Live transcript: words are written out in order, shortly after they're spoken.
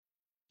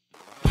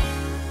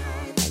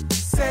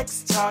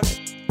Sex Talk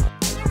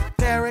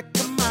with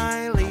Erica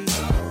Miley.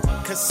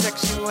 'Cause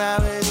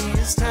sexuality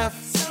is tough.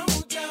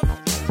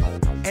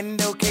 And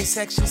okay,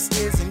 sex just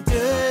isn't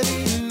good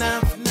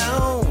enough,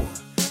 no.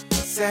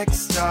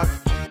 Sex Talk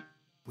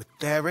with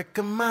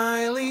Erica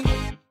Miley.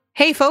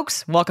 Hey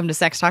folks, welcome to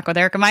Sex Talk with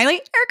Erica Miley.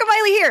 Erica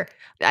Miley here.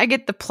 I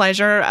get the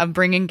pleasure of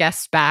bringing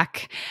guests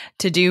back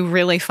to do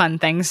really fun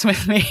things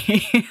with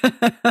me.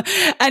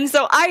 And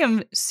so I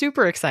am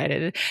super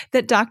excited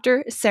that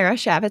Dr. Sarah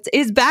Shavitz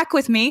is back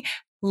with me,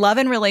 love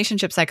and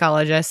relationship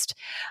psychologist.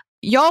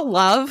 Y'all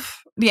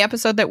love the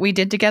episode that we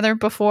did together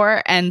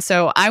before. And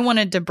so I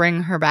wanted to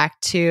bring her back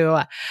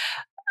to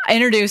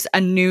introduce a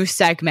new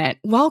segment.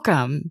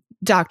 Welcome,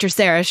 Dr.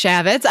 Sarah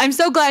Shavitz. I'm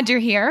so glad you're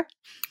here.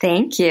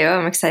 Thank you.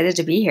 I'm excited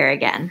to be here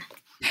again.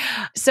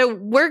 So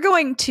we're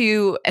going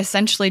to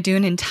essentially do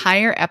an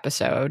entire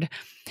episode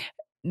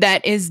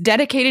that is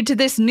dedicated to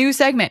this new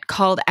segment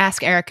called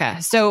Ask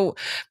Erica. So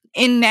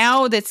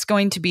now that's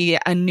going to be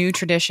a new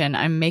tradition.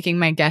 I'm making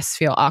my guests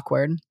feel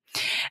awkward.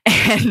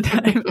 And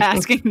I'm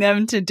asking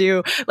them to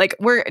do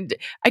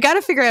I got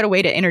to figure out a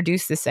way to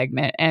introduce this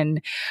segment.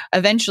 And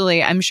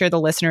eventually I'm sure the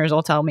listeners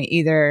will tell me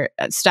either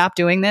stop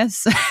doing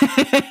this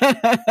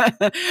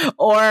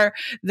or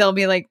they'll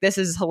be like, this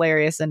is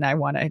hilarious. And I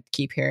want to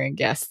keep hearing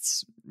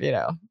guests,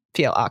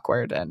 feel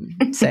awkward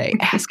and say,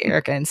 ask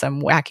Erica in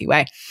some wacky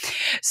way.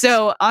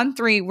 So on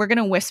 3, we're going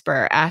to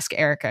whisper, ask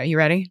Erica. You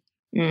ready?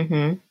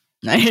 Mm-hmm.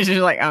 She's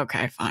like,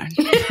 okay, fine.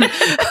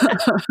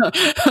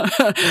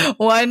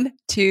 1,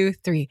 2,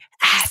 3.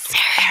 Ask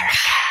Erica.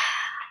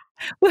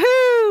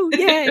 Woohoo!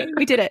 Yay,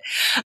 we did it.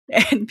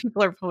 And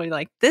people are probably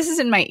like, this is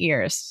in my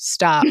ears.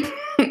 Stop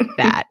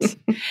that.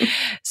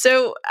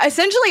 So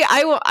essentially,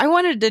 I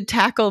wanted to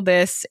tackle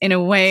this in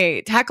a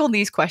way, tackle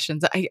these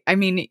questions. I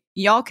mean,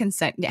 y'all can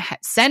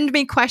send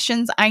me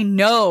questions. I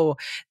know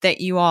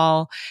that you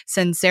all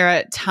send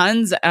Sarah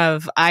tons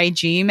of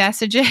IG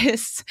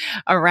messages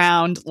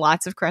around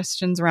lots of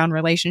questions around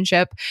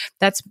relationship.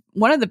 That's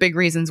one of the big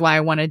reasons why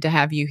I wanted to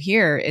have you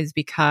here is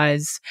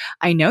because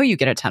I know you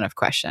get a ton of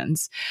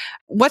questions.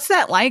 What's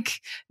that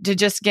like to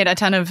just get a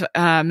ton of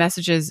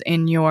messages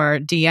in your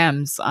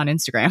DMs on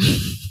Instagram?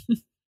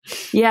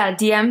 Yeah,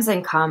 DMs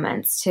and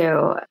comments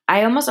too.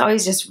 I almost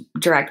always just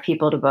direct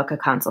people to book a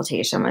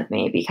consultation with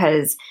me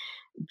because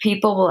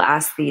people will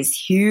ask these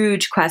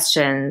huge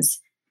questions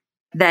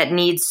that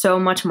need so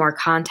much more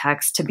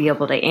context to be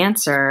able to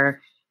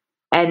answer.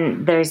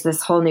 And there's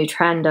this whole new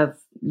trend of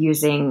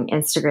using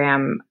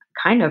Instagram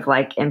kind of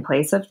like in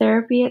place of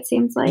therapy, it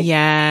seems like.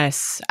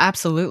 Yes,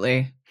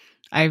 absolutely.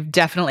 I've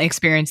definitely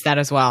experienced that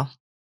as well.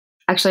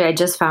 Actually, I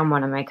just found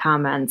one of my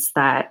comments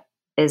that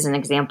is an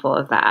example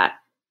of that.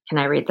 Can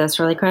I read this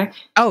really quick?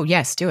 Oh,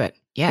 yes, do it.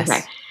 Yes.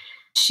 Okay.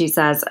 She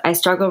says, I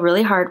struggle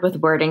really hard with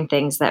wording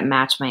things that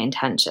match my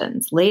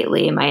intentions.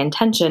 Lately, my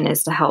intention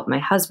is to help my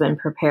husband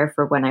prepare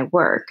for when I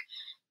work,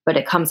 but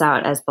it comes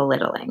out as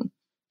belittling.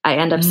 I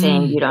end up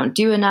saying you don't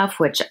do enough,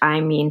 which I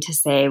mean to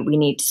say we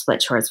need to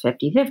split chores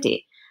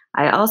 50-50.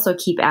 I also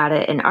keep at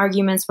it in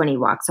arguments when he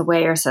walks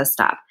away or says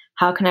stop.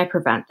 How can I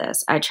prevent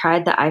this? I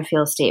tried the I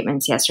feel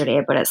statements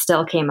yesterday, but it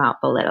still came out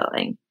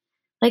belittling.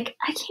 Like,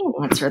 I can't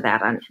answer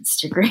that on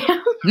Instagram.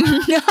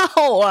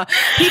 No,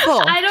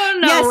 people. I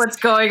don't know what's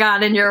going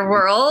on in your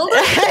world.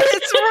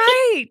 That's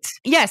right.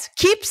 Yes,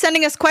 keep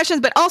sending us questions,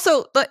 but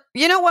also,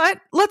 you know what?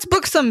 Let's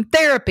book some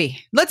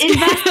therapy. Let's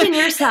invest in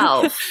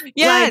yourself.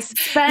 Yes. Like,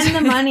 spend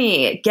the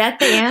money, get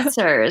the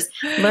answers,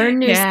 learn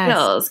new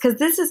skills.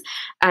 Because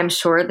I'm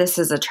sure this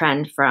is a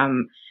trend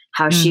from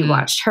how she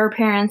watched her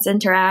parents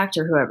interact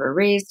or whoever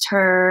raised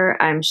her.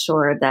 I'm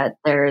sure that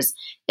there's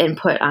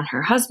input on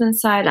her husband's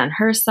side, on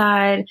her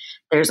side.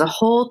 There's a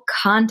whole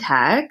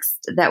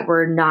context that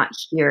we're not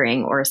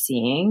hearing or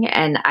seeing.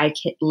 And I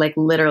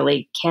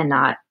literally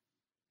cannot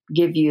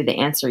give you the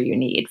answer you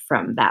need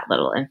from that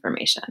little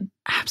information.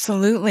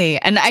 Absolutely.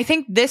 And I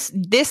think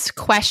this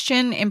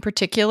question in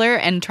particular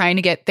and trying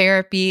to get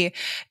therapy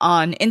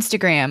on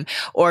Instagram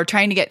or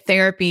trying to get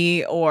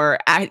therapy or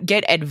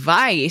get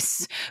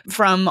advice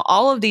from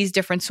all of these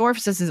different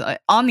sources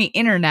on the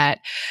internet,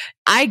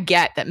 I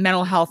get that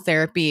mental health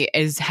therapy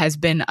has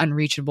been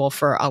unreachable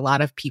for a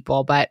lot of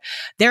people, but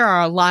there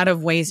are a lot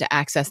of ways to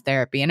access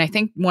therapy. And I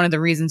think one of the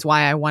reasons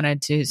why I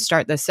wanted to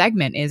start this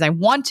segment is I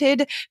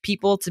wanted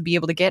people to be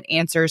able to get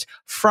answers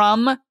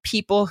from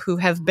people who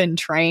have been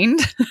trained.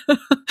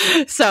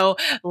 So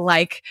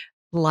like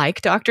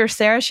Dr.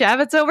 Sarah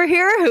Shavitz over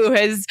here, who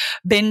has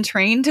been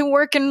trained to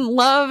work in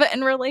love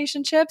and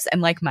relationships,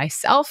 and like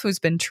myself, who's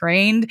been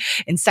trained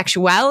in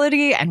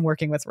sexuality and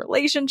working with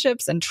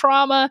relationships and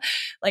trauma.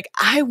 Like,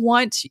 I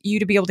want you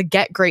to be able to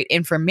get great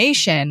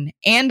information,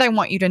 and I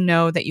want you to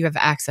know that you have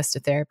access to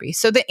therapy.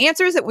 So the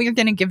answers that we're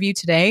going to give you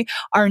today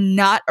are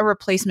not a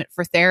replacement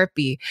for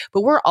therapy,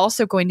 but we're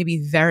also going to be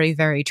very,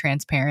 very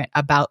transparent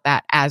about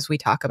that as we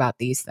talk about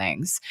these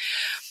things.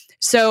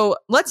 So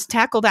let's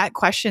tackle that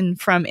question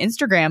from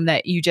Instagram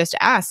that you just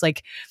asked.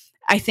 Like,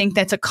 I think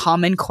that's a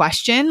common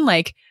question.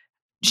 Like,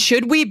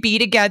 should we be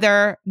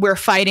together? We're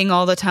fighting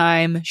all the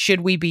time.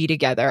 Should we be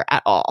together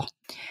at all?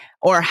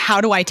 Or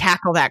how do I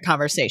tackle that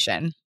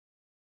conversation?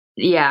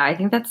 Yeah, I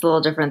think that's a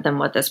little different than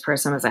what this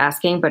person was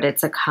asking, but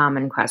it's a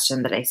common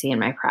question that I see in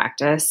my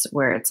practice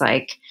where it's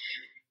like,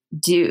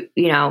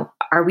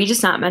 are we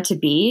just not meant to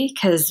be?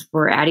 Because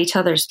we're at each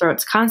other's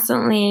throats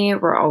constantly.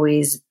 We're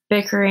always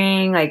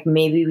bickering. Like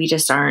maybe we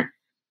just aren't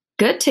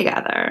good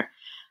together.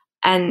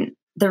 And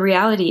the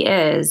reality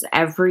is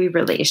every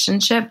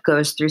relationship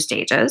goes through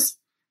stages.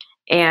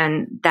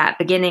 And that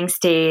beginning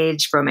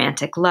stage,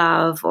 romantic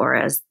love, or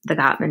as the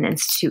Gottman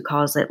Institute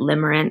calls it,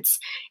 limerence,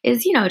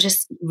 is,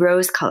 just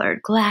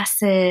rose-colored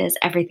glasses.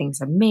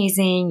 Everything's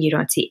amazing. You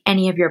don't see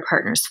any of your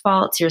partner's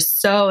faults. You're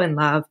so in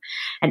love.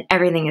 And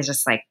everything is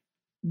just like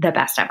the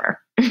best ever.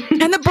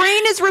 And the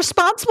brain is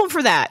responsible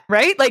for that,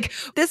 right? Like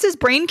this is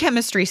brain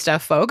chemistry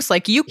stuff, folks.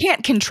 Like you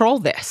can't control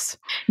this.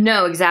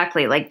 No,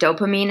 exactly. Like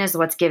dopamine is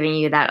what's giving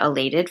you that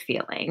elated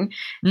feeling.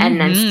 And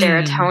then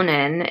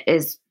serotonin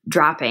is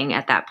dropping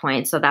at that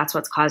point. So that's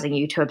what's causing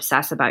you to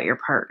obsess about your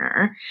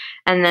partner.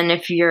 And then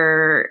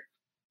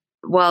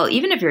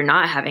even if you're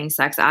not having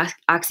sex,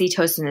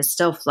 oxytocin is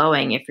still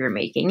flowing if you're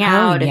making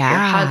out, if you're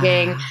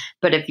hugging.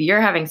 But if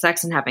you're having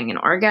sex and having an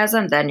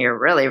orgasm, then you're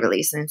really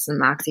releasing some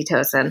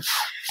oxytocin.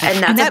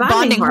 And that's that a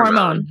bonding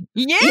hormone.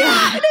 Yeah.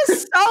 It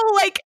is so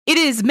it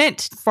is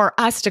meant for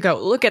us to go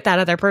look at that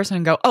other person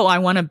and go, oh, I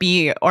want to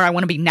be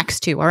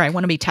next to, or I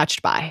want to be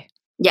touched by.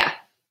 Yeah.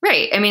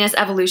 Right. I mean, it's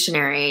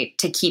evolutionary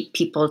to keep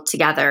people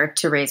together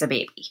to raise a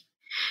baby.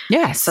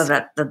 Yes. So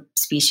that the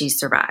species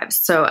survives.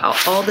 So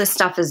all this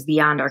stuff is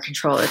beyond our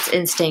control. It's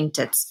instinct.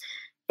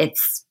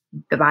 It's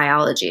the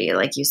biology,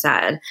 like you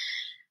said.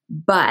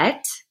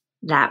 But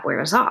that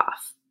wears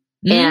off.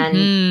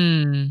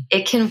 And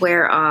it can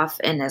wear off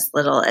in as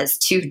little as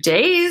 2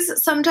 days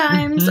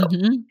sometimes.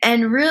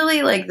 And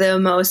really the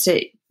most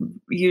it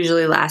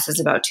usually lasts is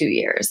about 2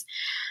 years.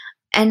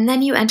 And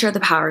then you enter the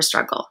power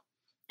struggle.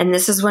 And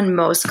this is when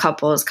most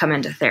couples come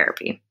into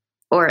therapy.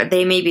 Or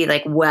they may be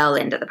well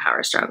into the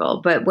power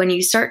struggle. But when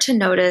you start to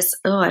notice,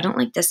 oh, I don't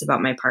like this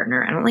about my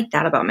partner. I don't like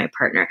that about my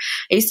partner.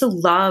 I used to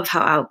love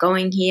how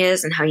outgoing he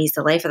is and how he's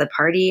the life of the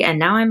party. And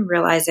now I'm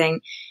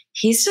realizing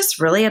he's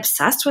just really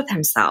obsessed with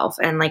himself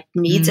and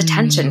needs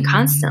attention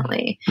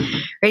constantly.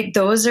 Right?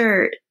 Those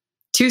are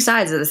two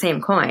sides of the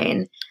same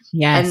coin.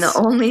 Yes. And the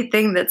only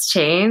thing that's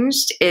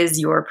changed is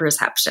your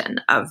perception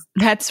of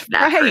that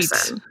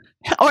person.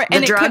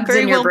 And the drugs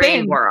in your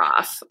brain wore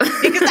off.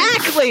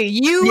 Exactly.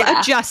 You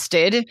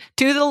adjusted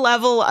to the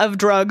level of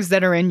drugs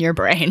that are in your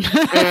brain.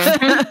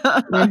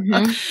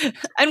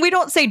 And we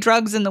don't say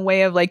drugs in the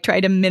way of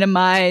try to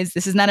minimize.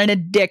 This is not an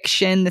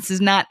addiction. This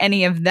is not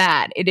any of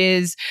that. It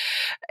is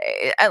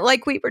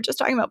like we were just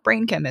talking about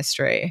brain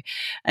chemistry.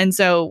 And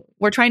so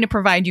we're trying to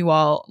provide you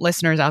all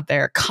listeners out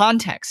there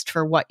context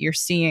for what you're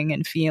seeing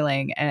and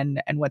feeling and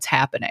what's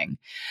happening.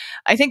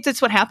 I think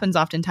that's what happens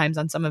oftentimes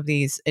on some of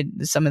the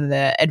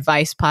advice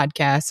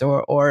podcasts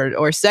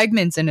or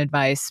segments in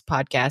advice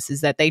podcasts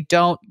is that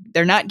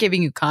they're not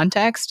giving you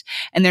context,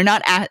 and they're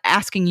not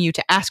asking you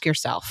to ask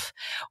yourself,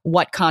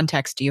 what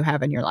context do you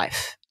have in your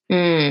life?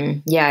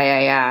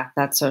 Yeah.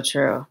 That's so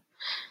true.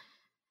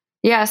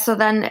 Yeah. So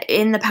then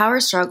in the power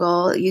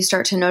struggle, you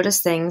start to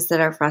notice things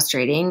that are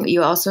frustrating.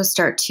 You also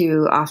start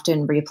to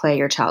often replay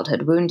your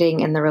childhood wounding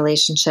in the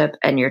relationship,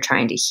 and you're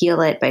trying to heal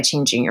it by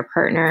changing your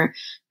partner,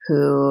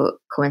 who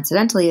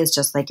coincidentally is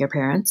just like your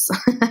parents.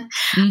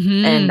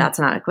 And that's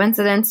not a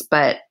coincidence,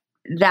 but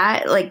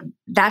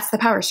that's the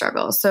power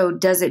struggle. So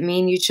does it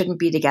mean you shouldn't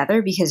be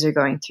together because you're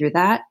going through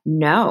that?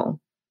 No,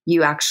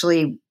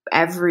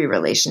 every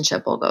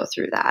relationship will go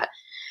through that.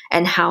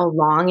 And how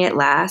long it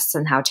lasts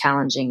and how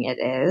challenging it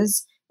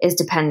is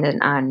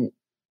dependent on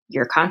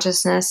your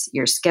consciousness,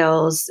 your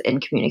skills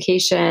in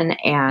communication,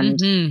 and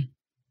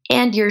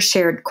your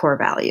shared core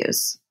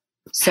values.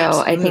 So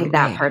Absolutely. I think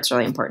that part's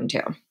really important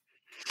too.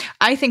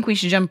 I think we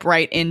should jump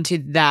right into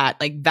that,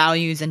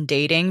 values and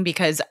dating,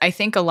 because I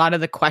think a lot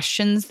of the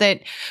questions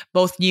that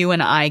both you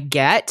and I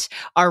get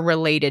are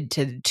related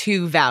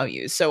to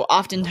values. So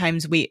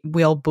oftentimes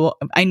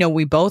I know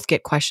we both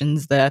get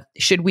questions,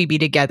 should we be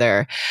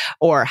together?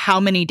 Or how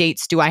many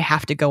dates do I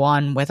have to go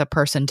on with a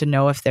person to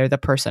know if they're the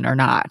person or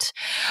not?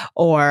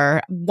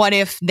 Or what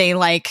if they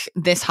like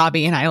this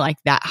hobby and I like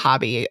that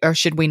hobby? Or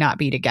should we not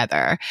be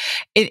together?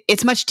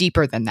 It's much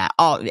deeper than that.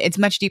 It's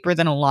much deeper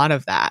than a lot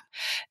of that.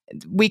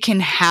 We can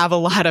have a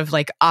lot of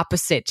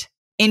opposite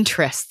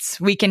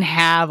interests. We can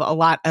have a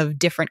lot of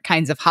different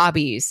kinds of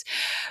hobbies.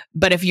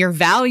 But if your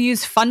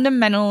values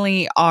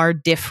fundamentally are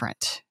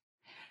different,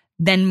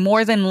 then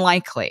more than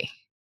likely,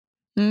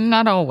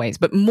 not always,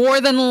 but more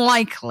than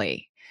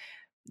likely,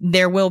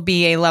 there will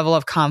be a level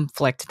of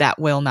conflict that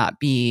will not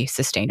be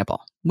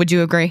sustainable. Would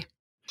you agree?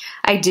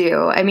 I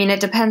do. I mean, it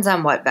depends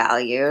on what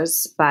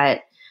values,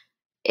 but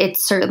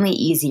it's certainly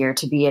easier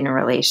to be in a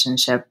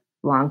relationship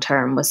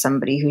long-term with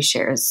somebody who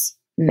shares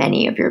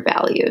many of your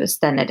values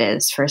than it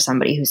is for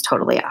somebody who's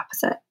totally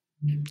opposite.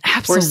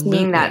 Absolutely. We're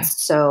seeing that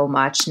so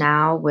much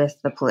now with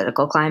the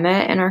political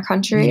climate in our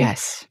country.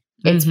 Yes.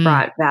 It's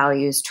brought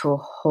values to a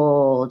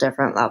whole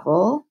different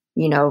level.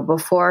 You know,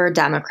 before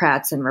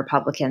Democrats and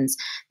Republicans,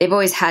 they've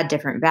always had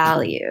different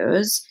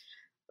values,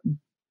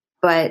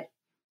 but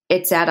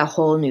it's at a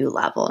whole new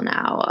level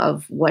now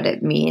of what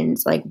it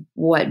means, like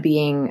what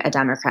being a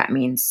Democrat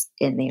means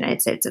in the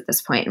United States at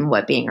this point and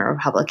what being a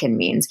Republican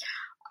means.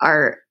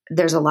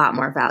 There's a lot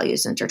more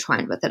values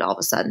intertwined with it all of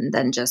a sudden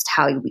than just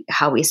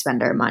how we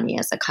spend our money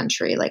as a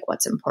country, like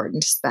what's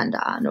important to spend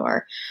on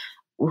or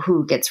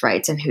who gets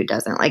rights and who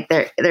doesn't. Like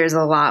there's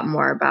a lot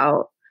more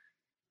about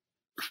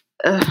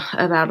a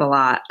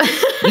lot.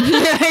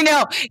 I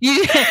know.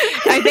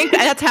 I think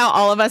that's how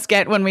all of us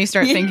get when we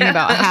start thinking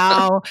about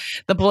how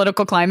the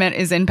political climate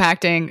is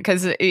impacting,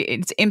 because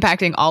it's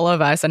impacting all of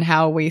us and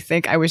how we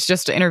think. I was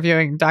just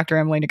interviewing Dr.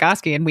 Emily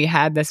Nagoski, and we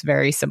had this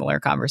very similar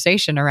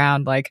conversation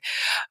around like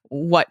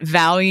what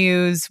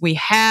values we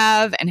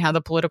have and how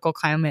the political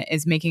climate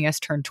is making us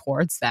turn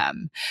towards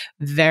them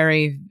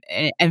very,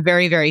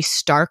 very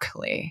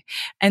starkly.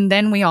 And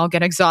then we all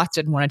get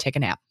exhausted and want to take a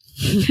nap.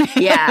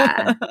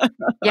 Yeah.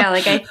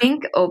 Like I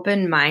think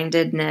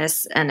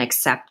open-mindedness and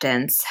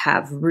acceptance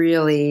have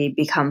really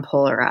become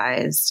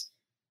polarized,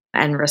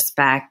 and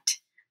respect.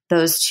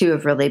 Those two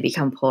have really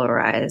become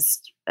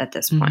polarized at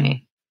this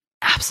point.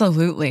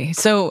 Absolutely.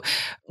 So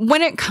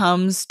when it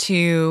comes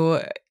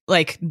to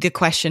like the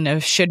question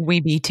of should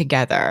we be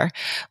together,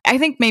 I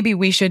think maybe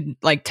we should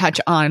like touch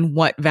on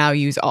what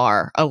values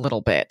are a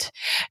little bit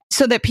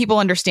so that people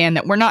understand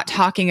that we're not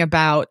talking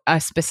about a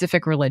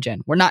specific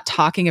religion. We're not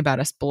talking about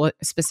a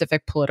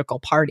specific political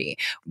party.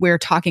 We're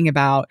talking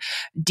about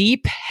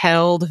deep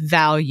held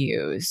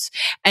values.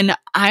 And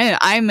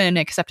I'm an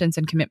acceptance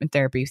and commitment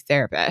therapy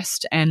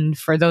therapist. And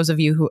for those of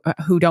you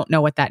who don't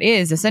know what that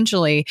is,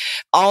 essentially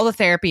all the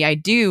therapy I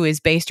do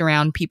is based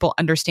around people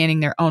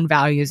understanding their own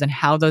values and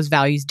how those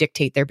values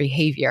dictate their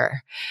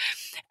behavior.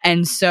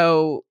 And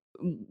so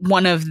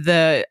one of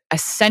the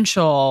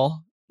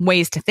essential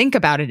ways to think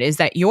about it is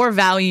that your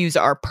values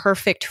are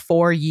perfect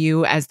for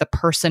you as the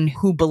person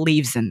who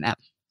believes in them.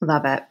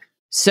 Love it.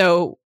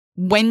 So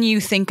when you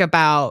think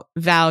about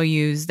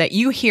values that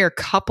you hear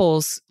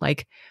couples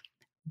like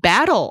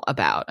battle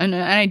about, and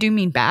I do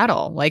mean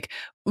battle, like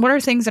what are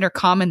things that are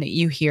common that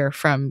you hear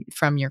from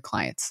your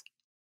clients?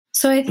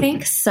 So I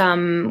think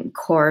some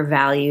core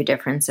value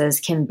differences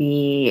can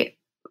be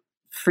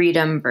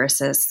freedom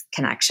versus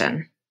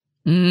connection.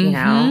 Mm-hmm. You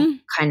know,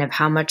 kind of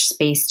how much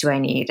space do I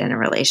need in a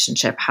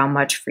relationship? How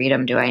much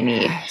freedom do I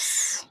need?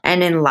 Yes.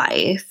 And in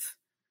life,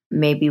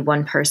 maybe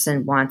one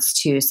person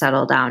wants to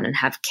settle down and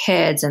have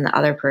kids, and the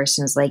other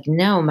person is like,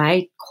 no,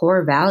 my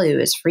core value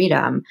is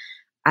freedom.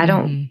 I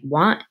don't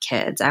want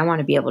kids. I want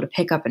to be able to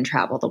pick up and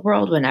travel the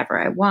world whenever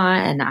I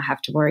want and not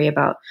have to worry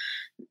about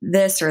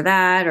this or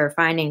that or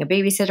finding a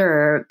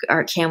babysitter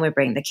or can we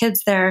bring the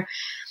kids there?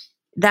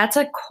 That's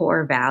a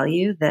core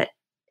value that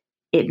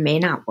it may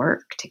not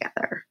work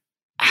together.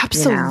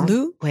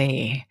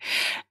 Absolutely. You know?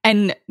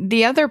 And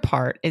the other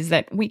part is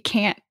that we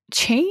can't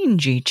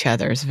change each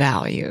other's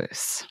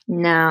values.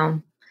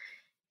 No,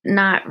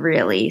 not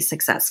really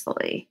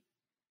successfully.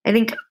 I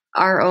think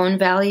our own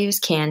values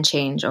can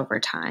change over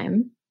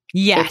time.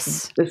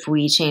 Yes. If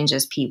we change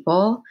as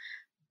people,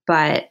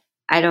 but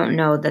I don't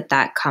know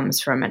that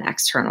comes from an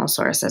external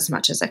source as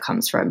much as it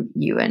comes from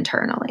you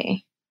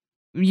internally.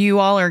 You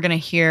all are going to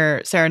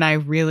hear Sarah and I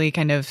really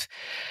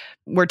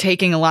we're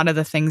taking a lot of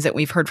the things that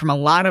we've heard from a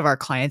lot of our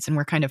clients and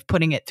we're kind of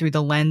putting it through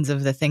the lens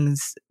of the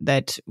things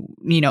that,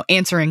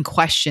 answering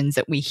questions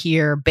that we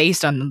hear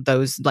based on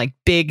those like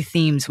big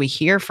themes we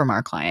hear from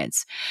our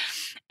clients.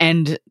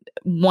 And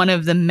one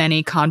of the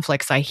many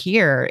conflicts I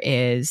hear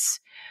is,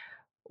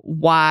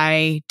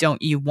 why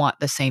don't you want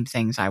the same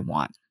things I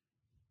want?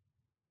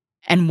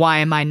 And why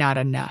am I not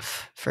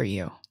enough for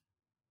you?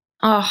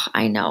 Oh,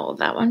 I know.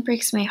 That one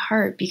breaks my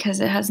heart because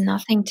it has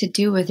nothing to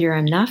do with your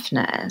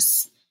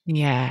enoughness.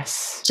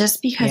 Yes.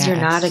 Just because you're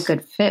not a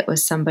good fit with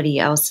somebody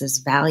else's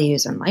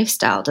values and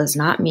lifestyle does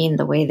not mean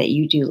the way that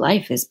you do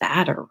life is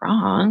bad or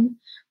wrong,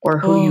 or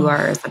who you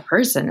are as a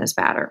person is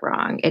bad or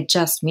wrong. It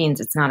just means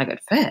it's not a good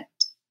fit.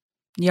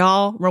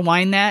 Y'all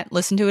rewind that,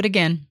 listen to it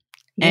again.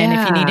 And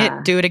if you need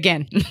it, do it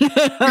again.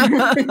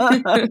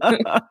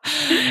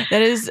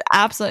 That is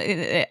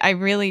absolutely, I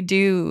really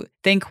do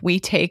think we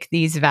take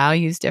these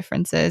values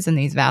differences and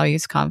these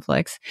values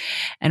conflicts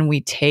and we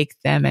take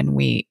them and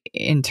we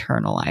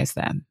internalize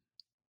them.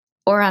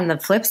 Or on the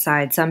flip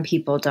side, some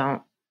people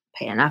don't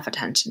pay enough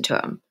attention to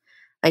them.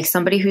 Like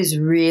somebody who's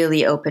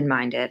really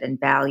open-minded and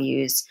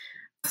values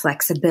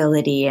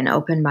flexibility and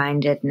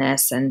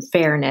open-mindedness and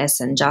fairness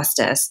and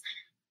justice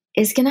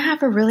is going to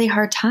have a really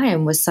hard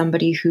time with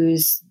somebody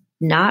who's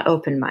not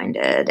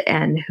open-minded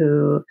and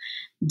who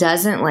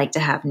doesn't like to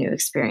have new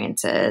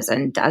experiences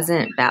and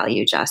doesn't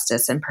value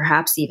justice and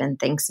perhaps even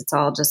thinks it's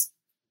all just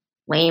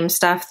lame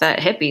stuff that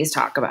hippies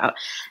talk about.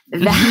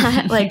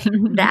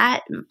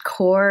 That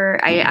core,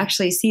 I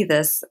actually see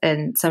this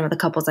in some of the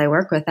couples I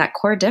work with, that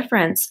core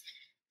difference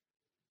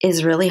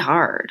is really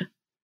hard.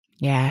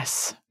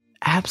 Yes,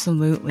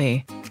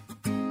 absolutely.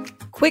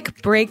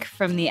 Quick break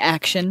from the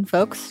action,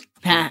 folks.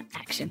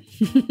 Action.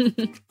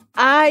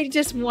 I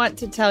just want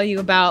to tell you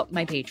about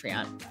my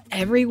Patreon.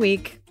 Every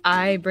week,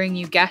 I bring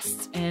you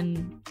guests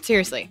and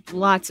seriously,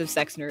 lots of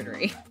sex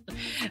nerdery.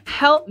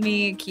 Help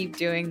me keep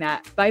doing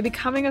that by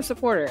becoming a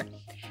supporter.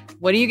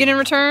 What do you get in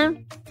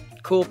return?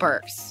 Cool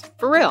perks.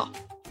 For real.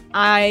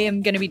 I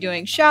am going to be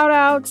doing shout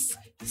outs,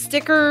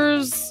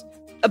 stickers,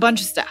 a bunch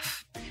of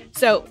stuff.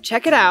 So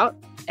check it out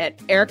at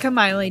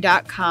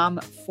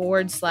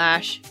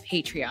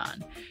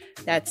ericamiley.com/Patreon.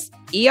 That's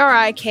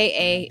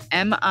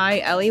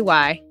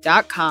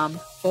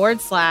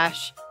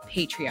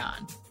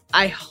ERIKAMILEY.com/Patreon.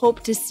 I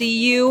hope to see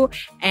you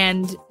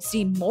and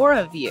see more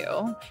of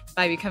you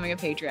by becoming a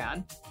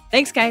Patreon.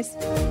 Thanks, guys.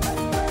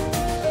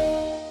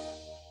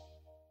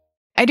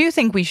 I do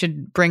think we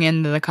should bring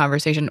into the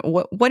conversation.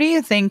 What do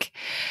you think?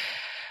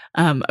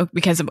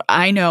 Because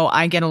I know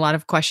I get a lot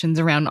of questions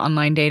around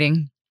online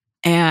dating.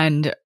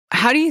 And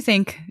how do you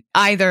think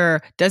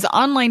either does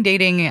online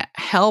dating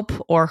help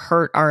or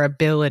hurt our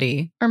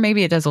ability? Or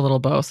maybe it does a little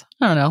both.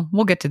 I don't know.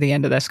 We'll get to the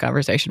end of this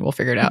conversation. We'll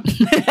figure it out.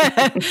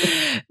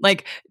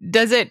 Like,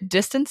 does it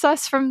distance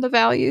us from the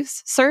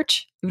values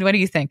search? What do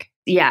you think?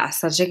 Yeah,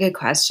 such a good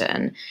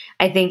question.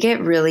 I think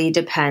it really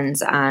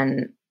depends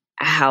on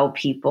how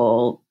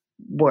people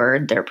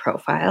word their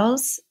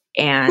profiles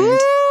and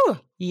Woo!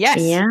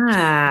 Yes.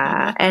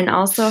 Yeah. And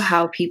also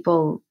how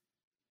people,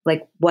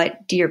 like,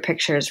 what do your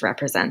pictures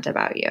represent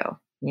about you?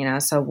 You know,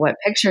 so what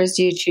pictures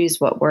do you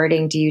choose? What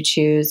wording do you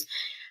choose?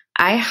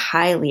 I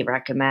highly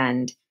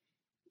recommend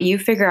you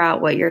figure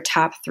out what your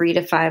top 3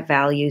 to 5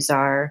 values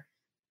are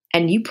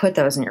and you put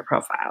those in your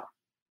profile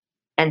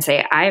and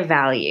say, I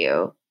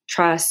value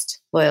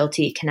trust,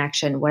 loyalty,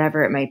 connection,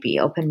 whatever it might be,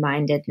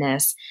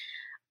 open-mindedness,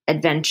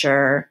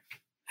 adventure,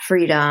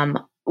 freedom,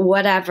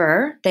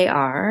 whatever they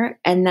are.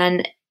 And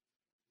then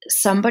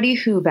somebody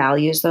who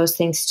values those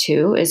things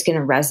too is going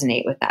to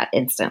resonate with that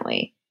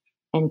instantly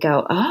and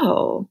go,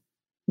 oh,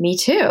 me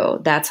too.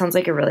 That sounds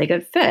like a really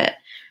good fit.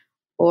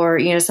 Or,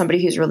 you know, somebody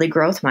who's really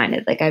growth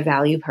minded, like I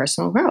value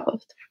personal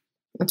growth.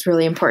 It's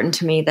really important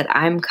to me that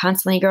I'm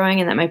constantly growing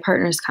and that my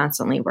partner is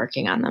constantly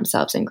working on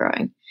themselves and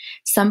growing.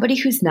 Somebody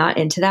who's not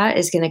into that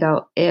is going to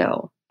go,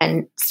 ew,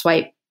 and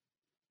swipe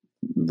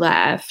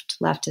left.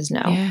 Left is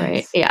no, yes.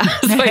 Right? Yeah.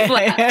 Swipe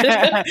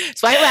left.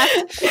 Swipe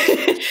left.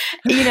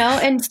 You know,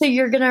 and so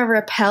you're going to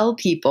repel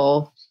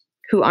people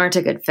who aren't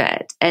a good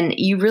fit. And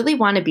you really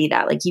want to be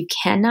that. Like, you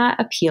cannot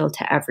appeal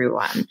to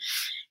everyone.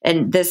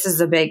 And this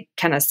is a big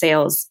kind of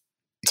sales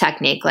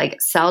technique,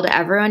 like sell to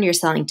everyone, you're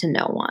selling to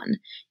no one.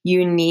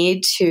 You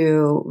need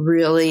to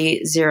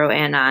really zero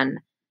in on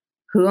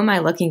who am I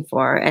looking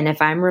for? And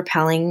if I'm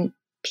repelling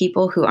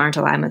people who aren't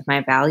aligned with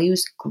my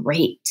values,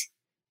 great.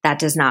 That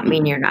does not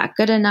mean you're not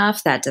good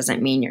enough. That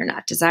doesn't mean you're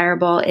not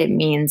desirable. It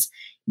means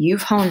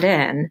you've honed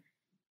in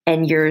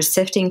and you're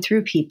sifting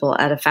through people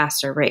at a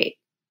faster rate.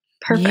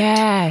 Perfect.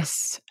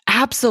 Yes,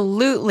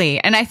 absolutely.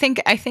 And I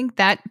think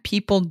that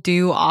people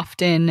do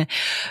often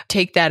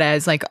take that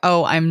as like,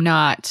 oh, I'm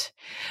not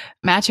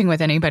matching with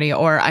anybody,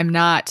 or I'm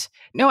not.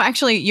 No,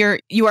 actually,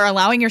 you are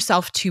allowing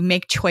yourself to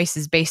make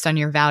choices based on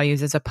your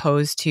values as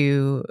opposed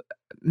to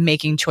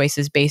making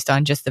choices based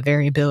on just the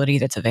variability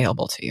that's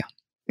available to you.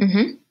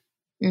 Mm-hmm.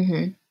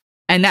 Mm-hmm.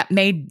 And that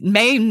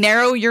may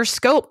narrow your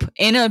scope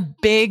in a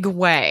big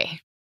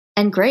way.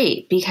 And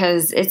great,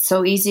 because it's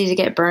so easy to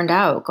get burned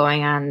out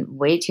going on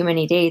way too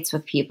many dates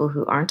with people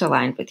who aren't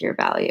aligned with your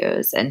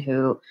values and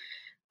who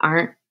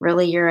aren't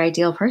really your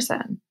ideal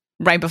person.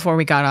 Right before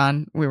we got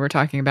on, we were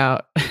talking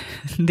about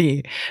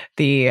the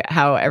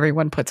how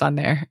everyone puts on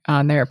their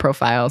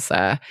profiles.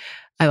 I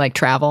like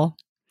travel.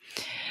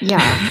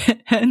 Yeah.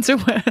 And so,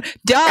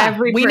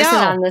 every person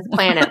on this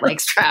planet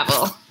likes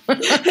travel.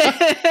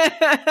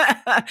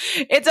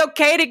 It's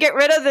okay to get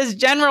rid of this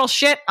general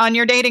shit on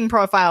your dating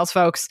profiles,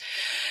 folks.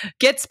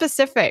 Get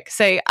specific.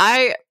 Say,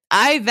 I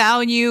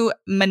value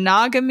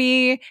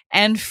monogamy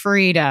and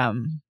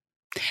freedom.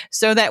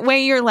 So that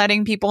way you're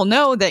letting people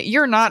know that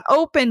you're not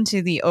open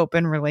to the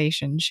open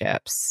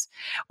relationships,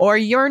 or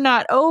you're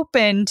not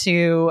open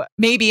to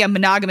maybe a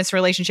monogamous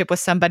relationship with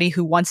somebody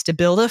who wants to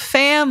build a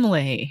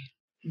family.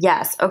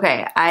 Yes.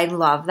 Okay. I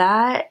love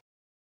that.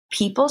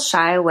 People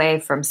shy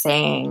away from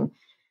saying,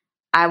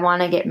 I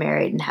want to get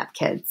married and have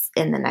kids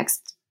in the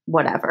next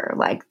whatever,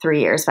 like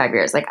 3 years, 5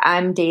 years. Like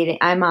I'm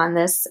on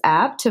this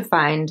app to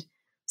find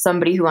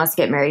somebody who wants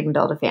to get married and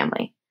build a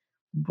family.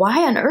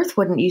 Why on earth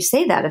wouldn't you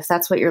say that if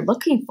that's what you're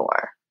looking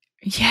for?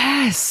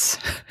 Yes.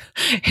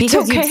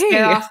 Because you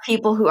scare off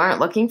people who aren't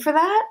looking for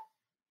that?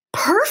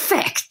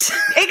 Perfect.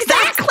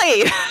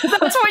 Exactly.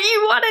 That's what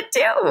you want to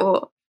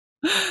do.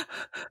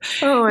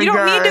 Oh you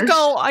don't need to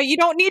go. You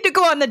don't need to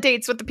go on the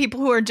dates with the people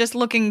who are just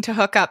looking to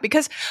hook up,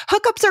 because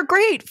hookups are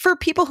great for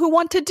people who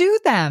want to do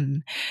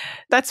them.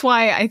 That's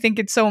why I think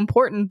it's so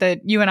important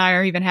that you and I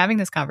are even having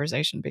this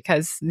conversation,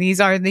 because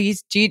these are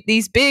these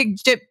big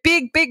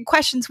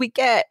questions we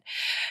get,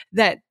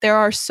 that there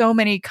are so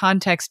many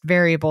context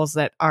variables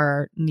that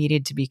are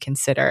needed to be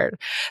considered.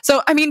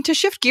 So, I mean, to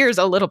shift gears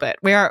a little bit,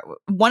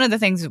 one of the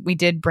things we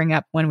did bring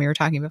up when we were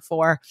talking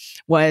before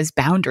was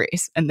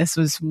boundaries, and this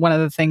was one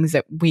of the things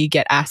things that we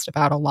get asked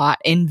about a lot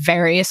in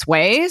various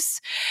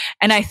ways.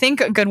 And I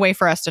think a good way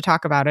for us to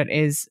talk about it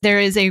is there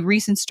is a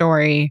recent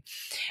story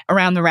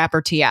around the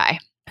rapper T.I.,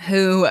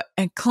 who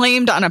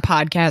claimed on a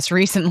podcast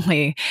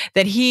recently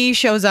that he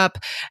shows up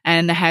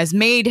and has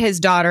made his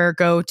daughter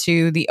go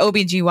to the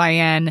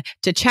OBGYN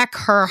to check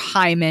her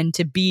hymen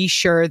to be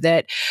sure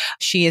that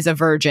she is a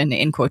virgin,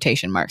 in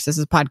quotation marks. This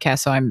is a podcast,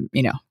 so I'm,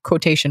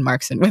 quotation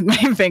marks and with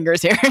my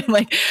fingers here,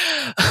 like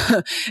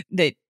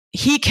that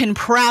he can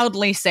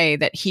proudly say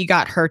that he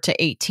got her to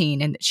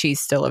 18 and that she's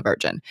still a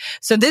virgin.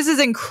 So this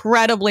is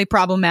incredibly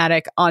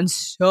problematic on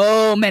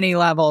so many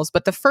levels.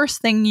 But the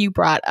first thing you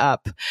brought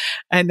up,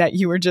 and that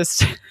you were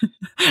just,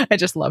 I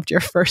just loved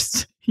your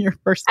first.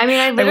 I mean,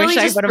 I literally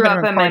just threw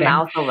up in my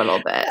mouth a little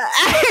bit.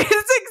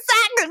 It's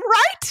exactly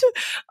right.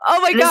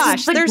 Oh my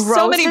gosh, there's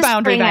so many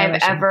boundary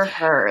violations I've ever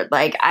heard.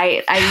 Like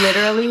I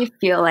literally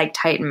feel like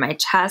tight in my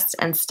chest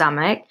and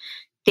stomach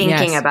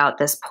thinking about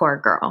this poor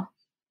girl.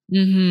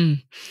 Mm-hmm.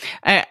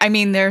 I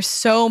mean, there's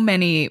so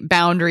many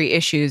boundary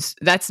issues.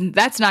 That's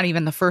not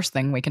even the first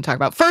thing we can talk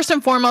about. First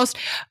and foremost,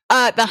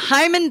 the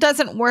hymen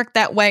doesn't work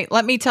that way.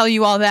 Let me tell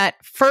you all that.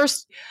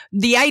 First,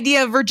 the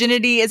idea of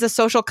virginity is a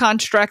social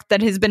construct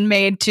that has been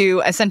made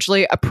to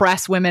essentially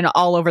oppress women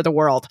all over the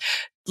world.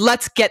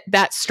 Let's get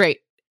that straight.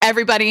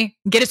 Everybody,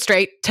 get it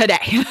straight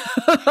today.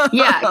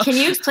 Yeah. Can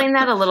you explain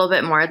that a little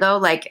bit more, though?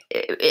 Like,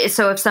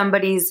 so if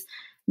somebody's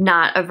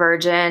not a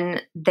virgin,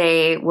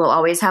 they will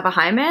always have a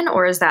hymen,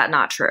 or is that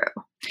not true?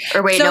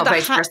 Or wait, no,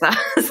 vice versa.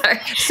 Sorry.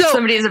 So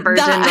somebody is a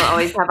virgin, they'll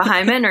always have a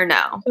hymen, or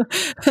no?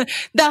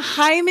 The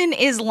hymen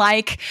is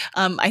like,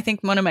 I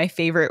think one of my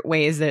favorite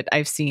ways that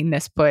I've seen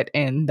this put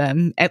in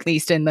them, at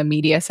least in the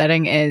media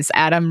setting, is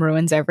Adam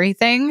Ruins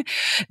Everything.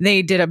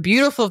 They did a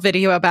beautiful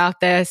video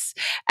about this,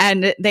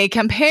 and they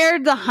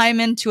compared the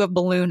hymen to a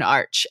balloon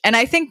arch. And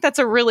I think that's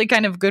a really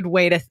kind of good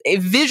way to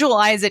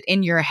visualize it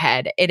in your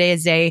head. It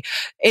is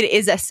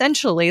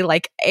essentially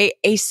like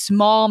a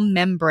small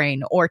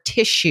membrane or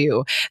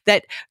tissue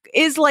that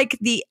is like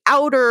the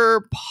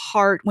outer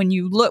part when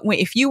you look,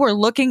 if you were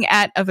looking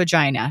at a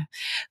vagina,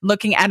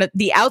 looking at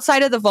the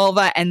outside of the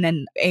vulva, and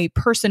then a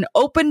person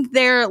opened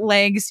their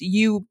legs,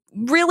 you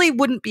really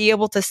wouldn't be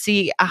able to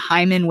see a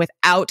hymen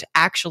without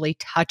actually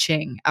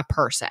touching a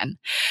person.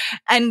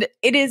 And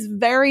it is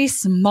very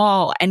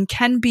small and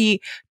can be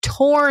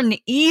torn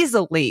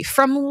easily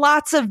from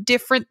lots of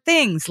different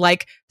things,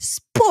 like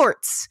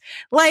sports,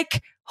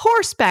 like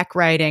horseback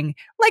riding,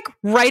 like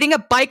riding a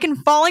bike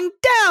and falling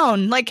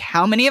down. Like,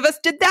 how many of us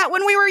did that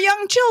when we were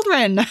young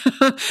children?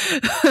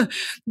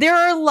 There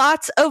are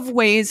lots of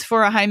ways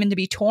for a hymen to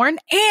be torn.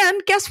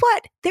 And guess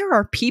what? There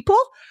are people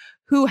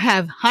who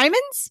have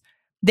hymens.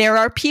 There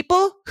are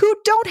people who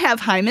don't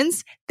have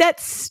hymens that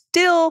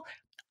still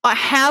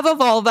have a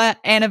vulva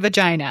and a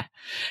vagina.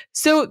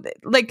 So,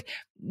 like,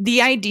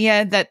 the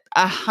idea that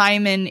a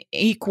hymen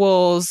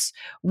equals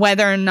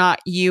whether or not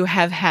you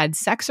have had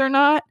sex or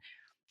not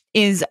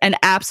is an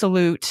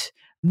absolute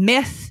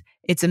myth.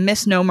 It's a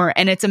misnomer,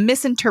 and it's a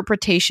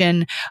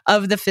misinterpretation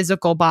of the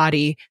physical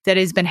body that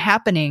has been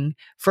happening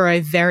for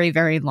a very,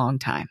 very long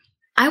time.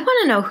 I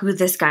want to know who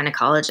this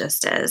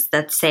gynecologist is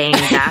that's saying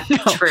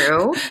that's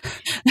true.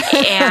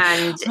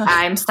 And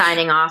I'm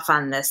signing off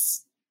on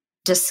this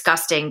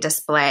disgusting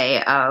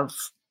display of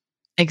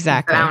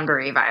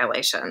boundary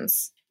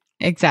violations.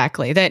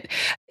 Exactly. That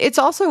it's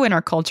also in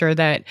our culture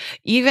that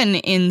even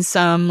in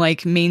some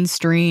like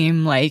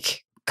mainstream,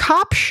 like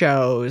cop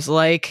shows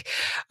like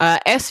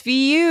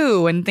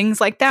SVU and things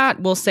like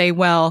that will say,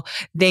 well,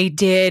 they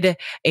did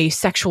a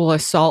sexual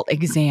assault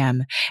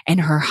exam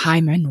and her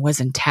hymen was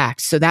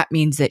intact. So that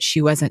means that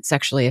she wasn't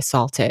sexually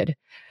assaulted.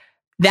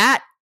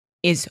 That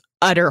is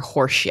utter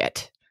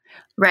horseshit.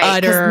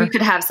 Right. Because you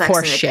could have sex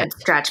and it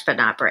could stretch but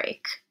not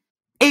break.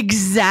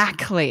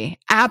 Exactly.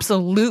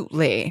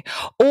 Absolutely.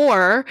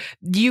 Or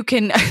you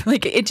can,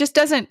 like, it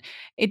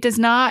does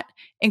not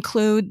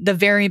include the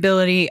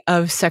variability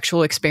of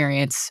sexual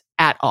experience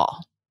at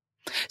all.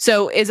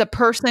 So is a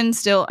person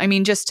still, I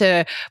mean, this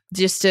is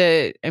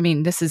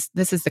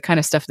the kind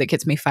of stuff that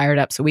gets me fired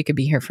up. So we could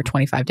be here for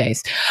 25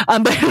 days.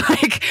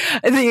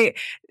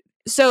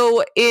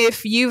 So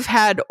if you've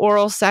had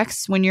oral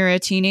sex when you're a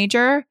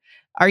teenager,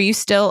 are you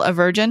still a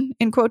virgin,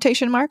 in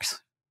quotation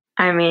marks?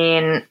 I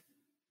mean,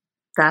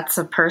 that's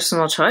a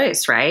personal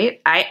choice,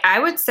 right? I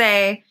would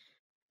say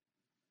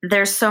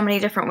there's so many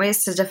different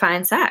ways to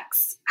define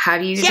sex. How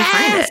do you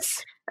define it?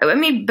 I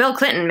mean, Bill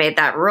Clinton made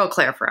that real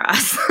clear for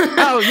us.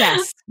 Oh,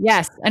 yes.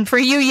 Yes. And for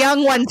you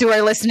young ones who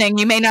are listening,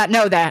 you may not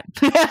know that.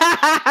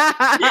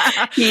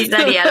 He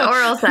said he had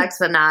oral sex,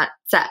 but not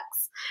sex.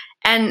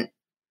 And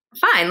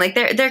fine. Like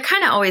there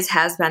kind of always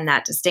has been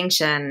that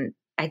distinction,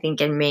 I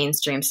think, in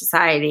mainstream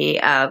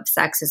society of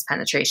sex is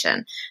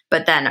penetration.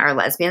 But then are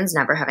lesbians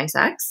never having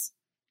sex?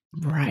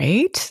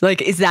 Right.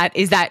 Like, is that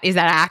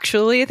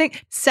actually a thing?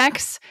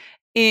 Sex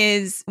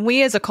is,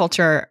 we as a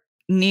culture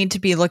need to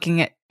be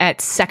looking at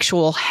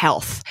sexual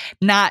health,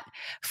 not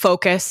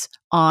focus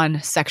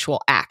on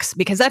sexual acts,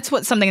 because that's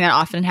something that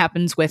often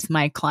happens with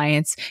my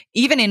clients,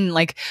 even in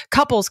like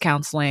couples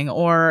counseling,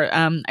 or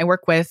I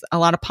work with a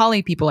lot of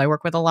poly people. I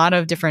work with a lot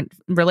of different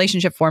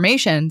relationship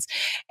formations.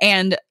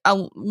 And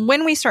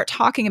when we start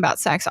talking about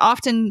sex,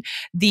 often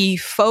the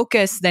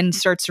focus then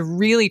starts to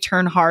really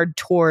turn hard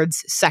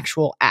towards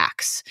sexual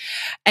acts.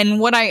 And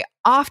what I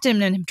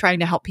often am trying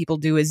to help people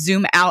do is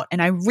zoom out, and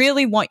I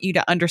really want you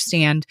to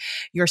understand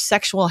your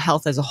sexual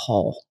health as a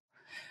whole.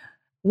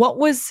 What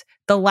was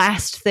the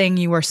last thing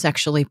you were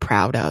sexually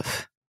proud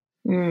of?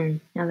 I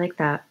like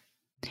that.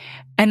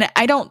 And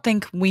I don't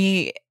think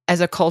we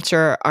as a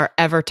culture are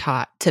ever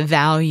taught to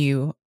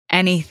value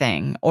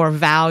anything or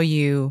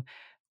value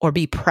or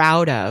be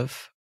proud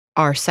of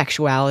our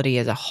sexuality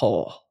as a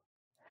whole.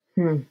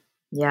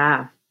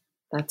 Yeah,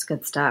 that's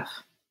good stuff.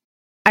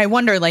 I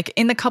wonder, like,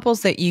 in the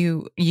couples that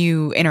you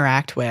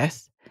interact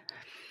with,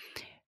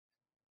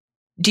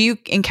 do you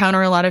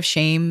encounter a lot of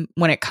shame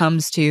when it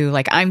comes to,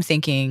 like, I'm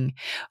thinking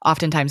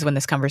oftentimes when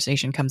this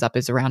conversation comes up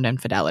is around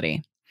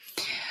infidelity.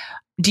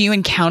 Do you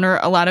encounter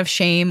a lot of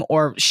shame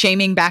or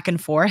shaming back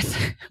and forth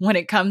when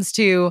it comes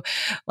to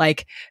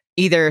like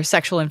either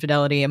sexual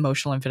infidelity,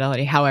 emotional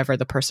infidelity, however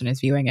the person is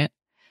viewing it?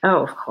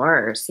 Oh, of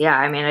course. Yeah.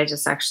 I mean, I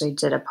just actually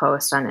did a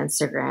post on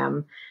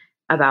Instagram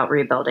about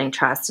rebuilding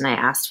trust, and I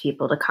asked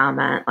people to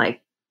comment,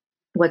 like,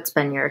 what's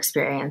been your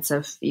experience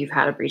if you've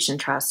had a breach in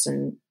trust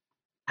and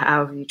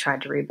how have you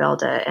tried to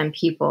rebuild it? And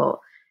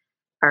people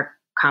are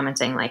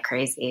commenting like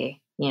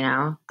crazy, you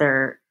know.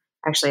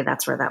 Actually,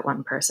 that's where that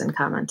one person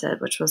commented,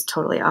 which was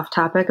totally off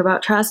topic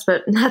about trust,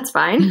 but that's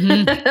fine.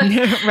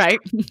 Mm-hmm. Right.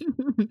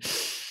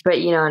 But,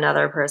 you know,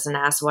 another person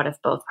asked, what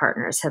if both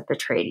partners have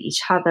betrayed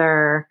each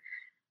other?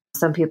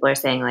 Some people are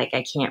saying, like,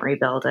 I can't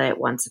rebuild it.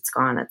 Once it's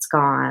gone, it's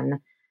gone.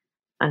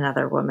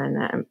 Another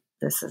woman,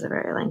 this is a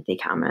very lengthy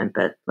comment,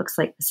 but looks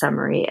like the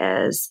summary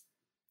is,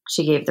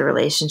 she gave the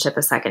relationship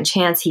a second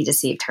chance. He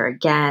deceived her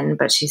again,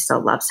 but she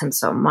still loves him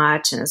so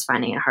much and is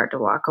finding it hard to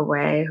walk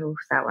away. Ooh,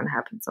 that one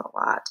happens a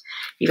lot.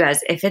 You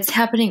guys, if it's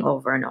happening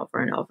over and over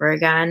and over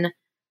again,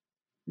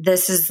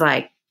 this is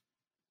like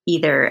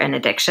either an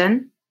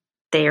addiction.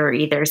 They are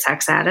either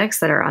sex addicts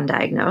that are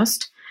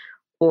undiagnosed,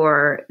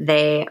 or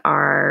they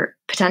are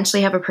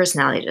potentially have a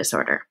personality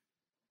disorder.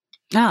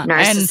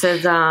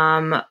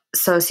 Narcissism,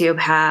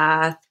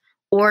 sociopath,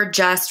 or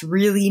just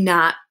really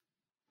not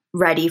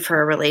ready for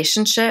a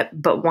relationship,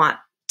 but want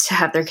to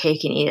have their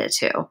cake and eat it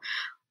too.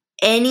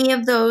 Any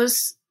of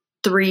those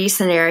three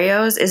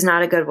scenarios is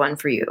not a good one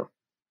for you.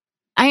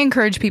 I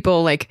encourage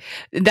people, like,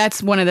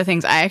 that's one of the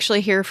things I actually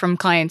hear from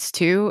clients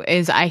too,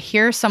 is I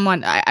hear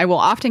someone, I will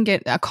often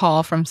get a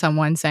call from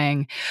someone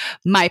saying,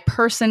 my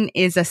person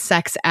is a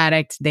sex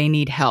addict, they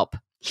need help.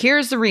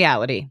 Here's the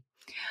reality.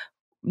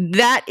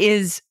 That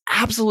is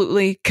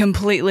absolutely,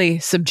 completely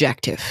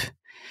subjective.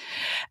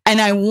 And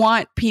I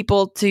want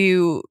people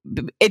to,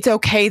 it's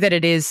okay that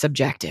it is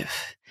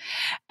subjective.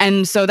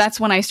 And so that's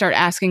when I start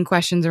asking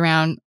questions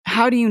around,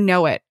 how do you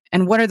know it?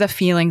 And what are the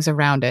feelings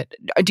around it?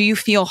 Do you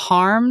feel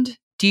harmed?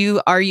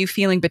 Are you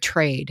feeling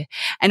betrayed?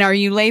 And are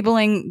you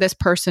labeling this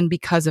person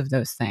because of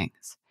those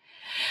things?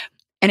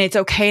 And it's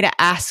okay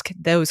to ask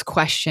those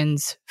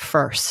questions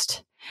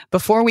first.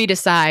 Before we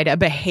decide a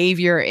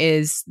behavior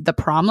is the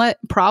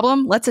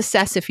problem, let's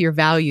assess if your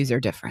values are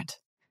different.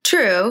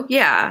 True.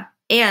 Yeah.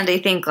 And I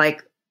think,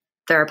 like,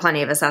 there are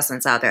plenty of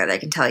assessments out there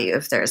that can tell you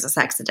if there's a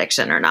sex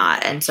addiction or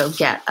not. And so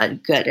get a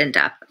good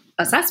in-depth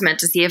assessment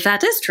to see if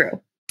that is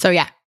true. So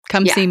yeah,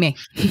 come see me.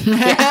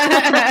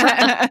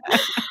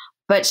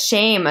 But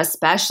shame,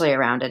 especially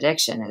around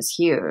addiction, is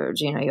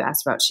huge. You know, you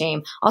asked about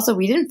shame. Also,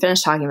 we didn't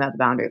finish talking about the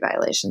boundary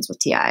violations with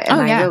TI.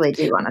 And I really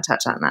do want to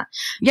touch on that.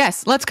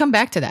 Yes, let's come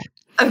back to that.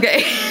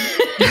 Okay.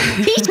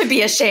 He should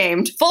be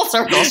ashamed. Full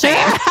circle shame.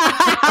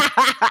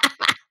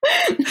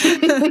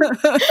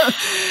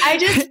 I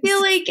just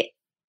feel like,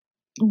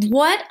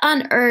 what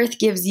on earth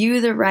gives you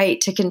the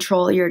right to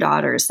control your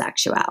daughter's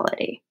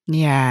sexuality?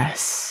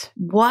 Yes.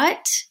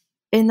 What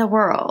in the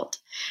world?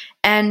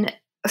 And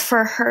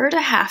for her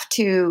to have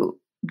to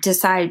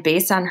decide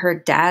based on her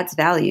dad's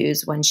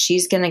values when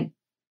she's going to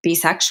be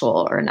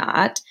sexual or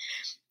not,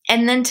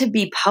 and then to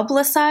be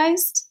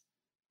publicized,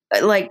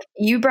 like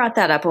you brought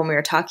that up when we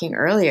were talking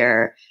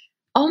earlier.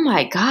 Oh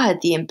my God,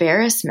 the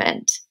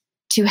embarrassment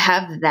to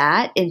have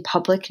that in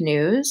public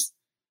news,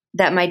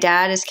 that my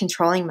dad is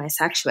controlling my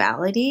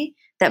sexuality,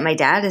 that my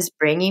dad is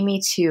bringing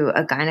me to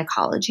a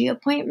gynecology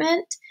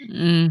appointment.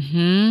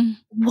 Mm-hmm.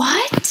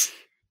 What?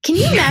 Can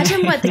you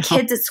imagine what the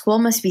kids at school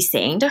must be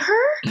saying to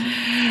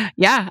her?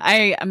 Yeah,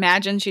 I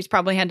imagine she's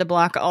probably had to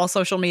block all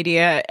social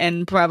media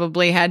and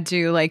probably had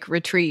to like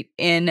retreat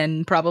in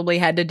and probably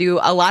had to do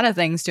a lot of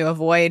things to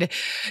avoid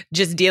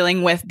just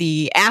dealing with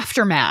the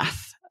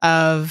aftermath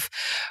of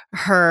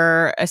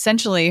her,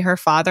 essentially her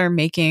father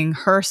making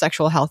her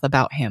sexual health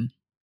about him.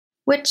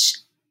 Which,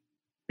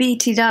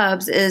 BT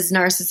dubs, is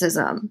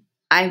narcissism.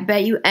 I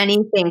bet you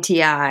anything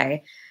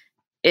TI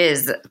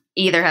is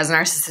either has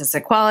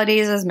narcissistic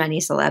qualities, as many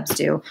celebs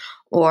do,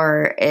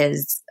 or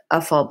is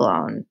a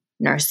full-blown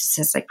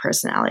narcissistic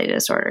personality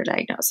disorder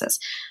diagnosis.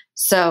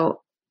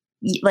 So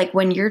like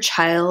when your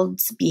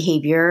child's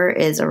behavior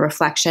is a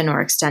reflection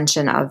or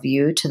extension of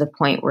you to the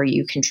point where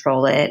you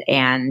control it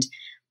and,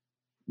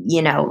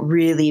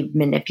 really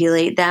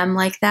manipulate them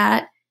like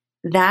that,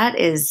 that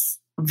is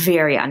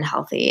very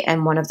unhealthy.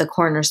 And one of the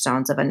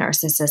cornerstones of a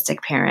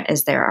narcissistic parent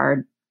is there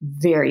are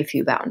very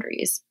few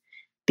boundaries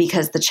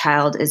because the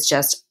child is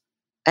just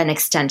an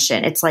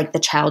extension. It's like the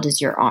child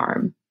is your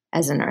arm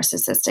as a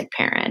narcissistic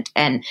parent.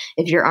 And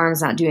if your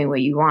arm's not doing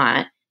what you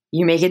want,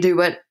 you make it do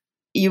what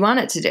you want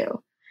it to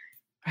do.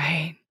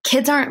 Right.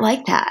 Kids aren't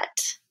like that.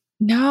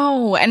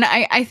 No. And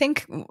I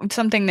think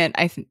something that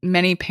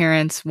many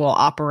parents will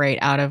operate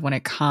out of when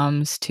it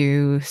comes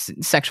to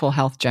sexual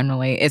health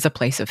generally is a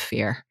place of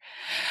fear.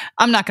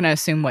 I'm not going to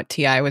assume what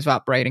TI was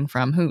operating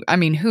from.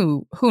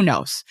 Who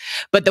knows?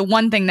 But the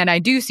one thing that I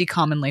do see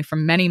commonly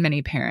from many,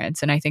 many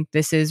parents, and I think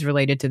this is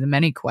related to the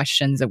many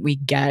questions that we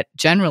get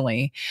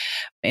generally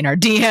in our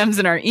DMs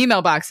and our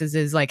email boxes,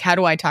 is like, how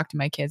do I talk to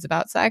my kids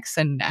about sex?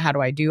 And how do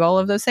I do all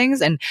of those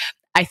things? And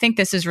I think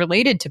this is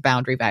related to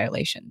boundary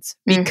violations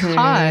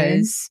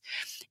because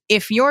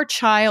if your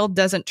child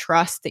doesn't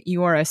trust that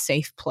you are a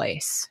safe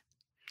place,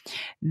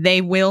 they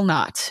will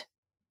not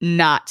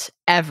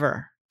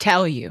ever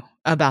tell you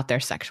about their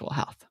sexual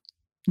health.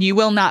 You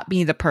will not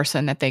be the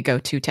person that they go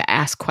to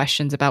ask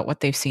questions about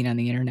what they've seen on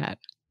the internet.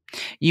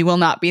 You will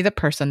not be the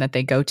person that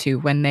they go to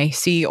when they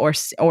see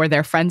or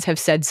their friends have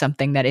said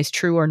something that is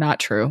true or not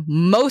true.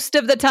 Most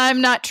of the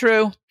time, not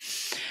true.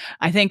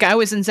 I think I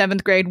was in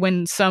 7th grade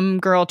when some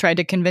girl tried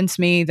to convince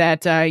me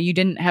that you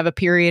didn't have a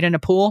period in a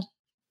pool.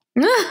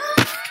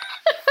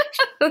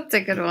 That's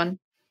a good one.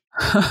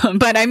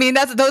 But I mean,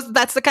 that's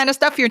the kind of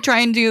stuff you're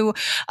trying to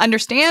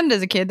understand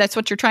as a kid. That's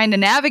what you're trying to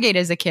navigate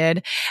as a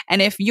kid.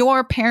 And if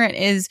your parent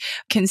is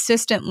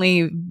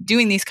consistently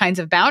doing these kinds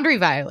of boundary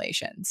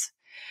violations,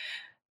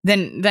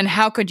 then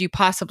how could you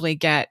possibly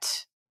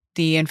get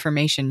the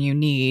information you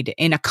need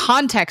in a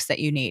context that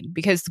you need?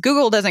 Because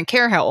Google doesn't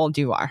care how old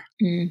you are.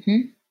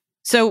 Mm-hmm.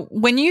 So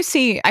when you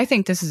see, I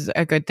think this is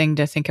a good thing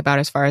to think about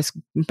as far as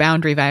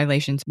boundary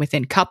violations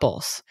within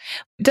couples.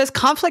 Does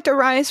conflict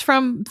arise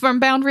from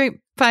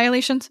boundary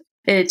violations?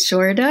 It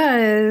sure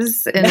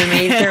does in a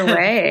major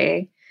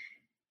way.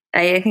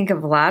 I think a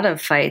lot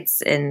of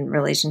fights in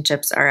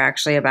relationships are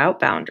actually about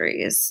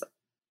boundaries.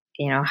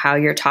 How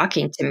you're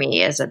talking to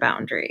me is a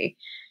boundary.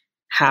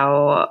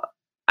 How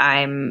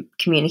I'm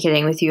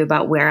communicating with you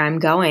about where I'm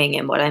going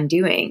and what I'm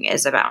doing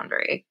is a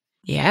boundary.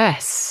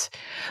 Yes.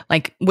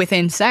 Like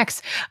within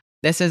sex,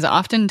 this is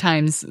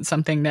oftentimes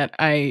something that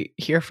I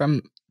hear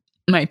from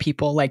my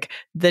people, like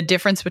the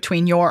difference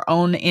between your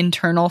own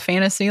internal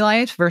fantasy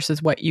life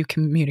versus what you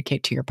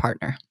communicate to your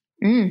partner.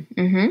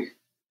 Mm-hmm.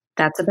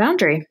 That's a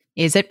boundary.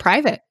 Is it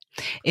private?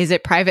 Is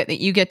it private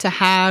that you get to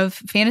have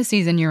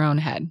fantasies in your own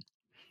head?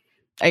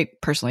 I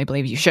personally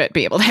believe you should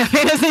be able to have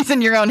fantasies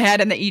in your own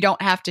head and that you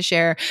don't have to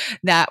share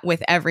that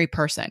with every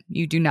person.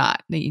 You do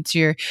not. It's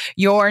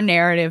your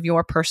narrative,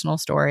 your personal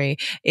story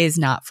is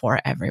not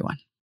for everyone.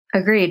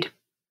 Agreed.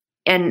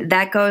 And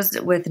that goes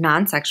with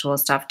non-sexual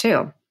stuff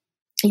too.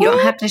 You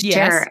don't have to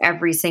share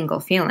every single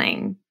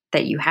feeling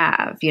that you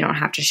have. You don't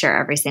have to share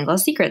every single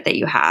secret that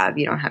you have.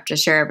 You don't have to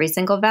share every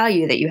single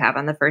value that you have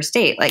on the first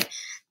date. Like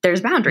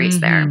there's boundaries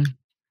there.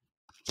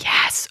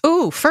 Yes.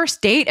 Ooh,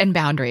 first date and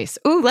boundaries.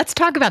 Ooh, let's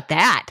talk about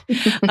that.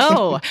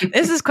 Oh,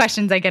 this is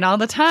questions I get all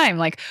the time.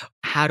 Like,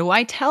 how do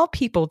I tell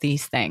people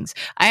these things?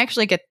 I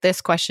actually get this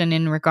question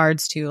in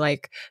regards to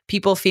like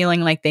people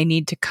feeling like they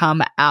need to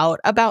come out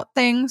about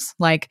things,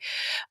 like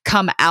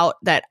come out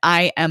that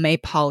I am a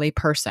poly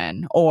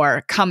person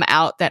or come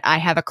out that I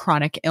have a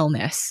chronic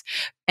illness.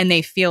 And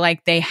they feel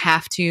like they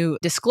have to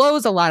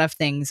disclose a lot of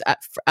things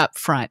up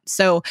front.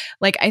 So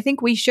like, I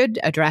think we should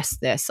address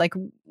this. Like,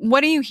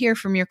 what do you hear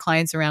from your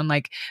clients around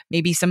like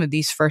maybe some of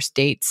these first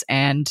dates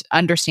and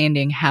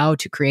understanding how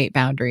to create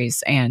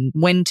boundaries and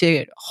when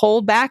to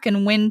hold back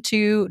and when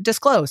to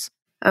disclose?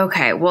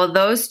 Okay. Well,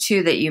 those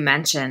two that you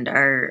mentioned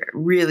are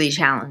really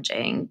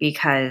challenging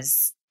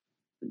because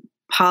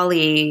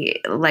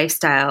poly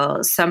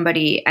lifestyle,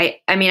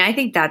 I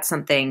think that's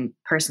something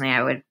personally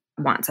I would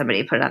want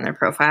somebody to put on their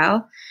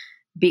profile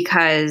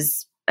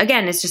because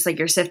again, it's just like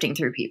you're sifting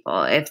through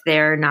people. If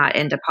they're not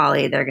into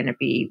poly, they're going to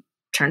be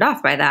turned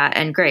off by that.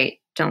 And great.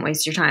 Don't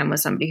waste your time with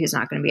somebody who's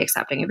not going to be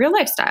accepting of your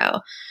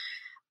lifestyle.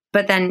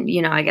 But then,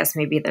 I guess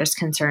maybe there's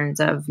concerns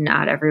of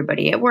not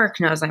everybody at work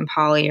knows I'm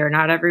poly or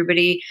not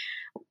everybody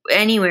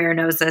anywhere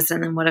knows this.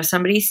 And then what if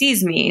somebody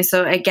sees me?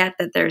 So I get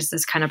that there's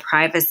this kind of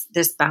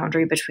this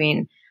boundary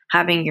between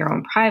having your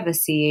own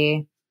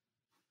privacy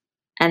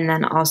and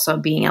then also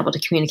being able to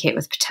communicate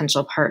with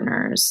potential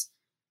partners.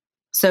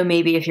 So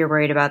maybe if you're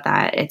worried about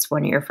that, it's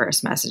one of your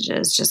first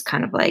messages, just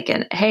kind of like,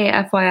 hey,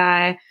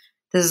 FYI,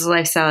 this is the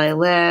lifestyle I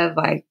live.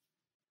 Like,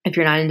 if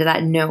you're not into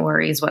that, no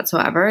worries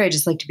whatsoever. I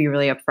just like to be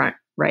really upfront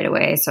right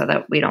away so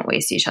that we don't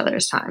waste each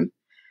other's time.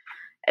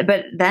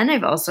 But then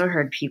I've also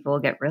heard people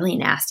get really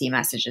nasty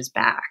messages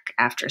back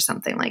after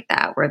something like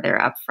that, where they're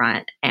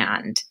upfront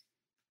and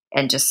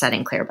and just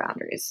setting clear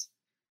boundaries.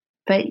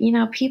 But,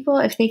 people,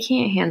 if they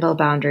can't handle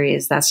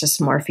boundaries, that's just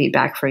more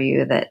feedback for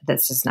you that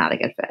this is not a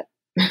good fit.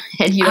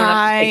 And you don't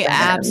have to take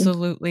that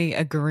absolutely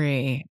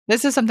agree.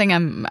 This is something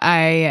I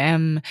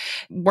am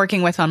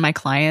working with on my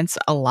clients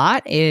a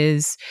lot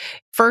is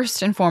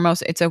first and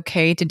foremost, it's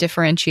okay to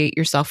differentiate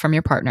yourself from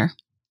your partner.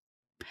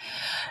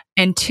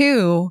 And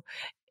two,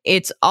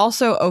 it's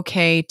also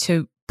okay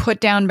to put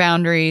down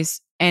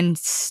boundaries and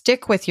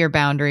stick with your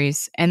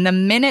boundaries. And the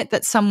minute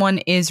that someone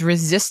is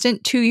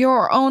resistant to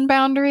your own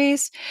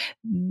boundaries,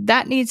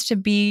 that needs to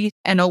be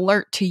an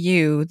alert to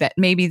you that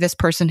maybe this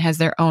person has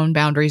their own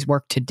boundaries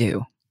work to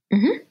do.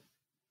 Mm-hmm.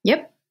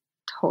 Yep,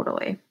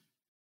 totally.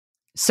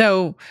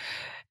 So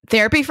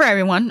therapy for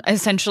everyone,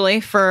 essentially,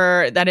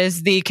 that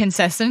is the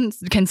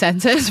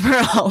consensus for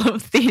all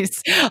of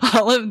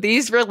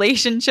these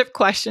relationship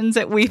questions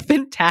that we've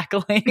been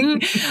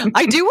tackling.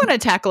 I do want to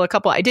tackle a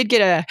couple. I did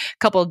get a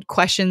couple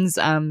questions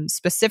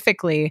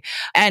specifically,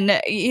 and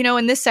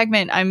in this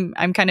segment,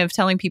 I'm kind of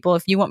telling people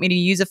if you want me to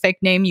use a fake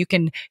name, you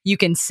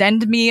can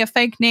send me a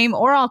fake name,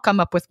 or I'll come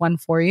up with one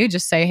for you.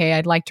 Just say, hey,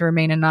 I'd like to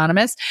remain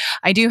anonymous.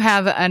 I do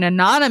have an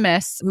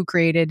anonymous who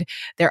created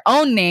their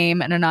own name,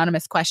 an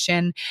anonymous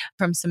question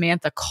from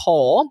Samantha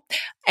Cole.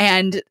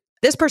 And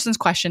this person's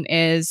question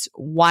is,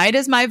 why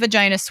does my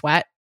vagina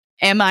sweat?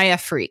 Am I a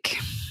freak?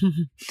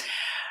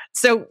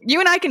 So you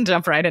and I can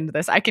jump right into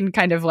this. I can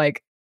kind of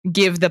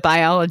give the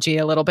biology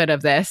a little bit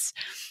of this.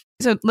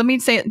 So let me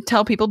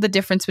tell people the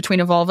difference between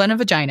a vulva and a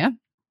vagina.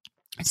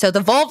 So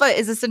the vulva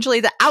is essentially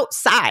the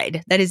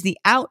outside. That is the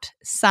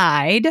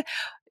outside.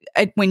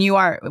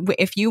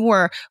 If you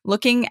were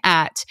looking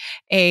at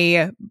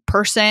a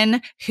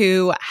person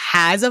who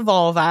has a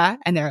vulva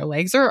and their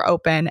legs are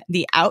open,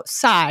 the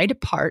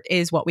outside part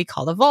is what we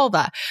call the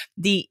vulva.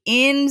 The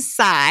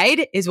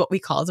inside is what we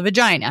call the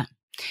vagina.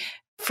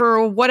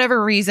 For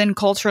whatever reason,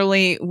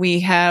 culturally,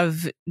 we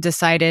have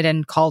decided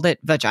and called it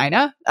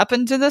vagina up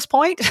until this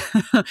point.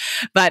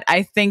 But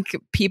I think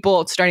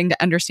people starting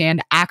to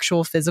understand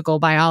actual physical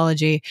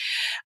biology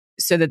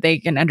so that they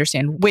can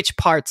understand which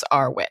parts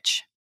are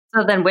which.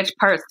 So then which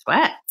part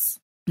sweats?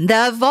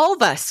 The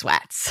vulva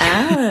sweats.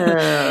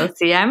 Oh,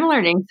 see, I'm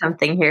learning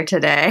something here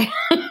today.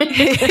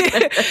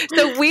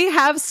 So we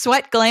have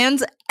sweat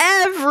glands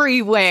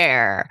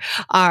everywhere.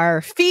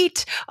 Our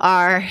feet,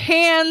 our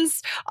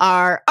hands,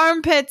 our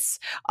armpits,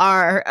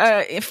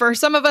 for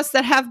some of us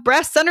that have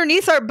breasts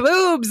underneath our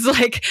boobs,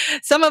 like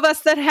some of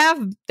us that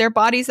have their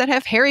bodies that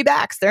have hairy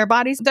backs, their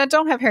bodies that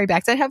don't have hairy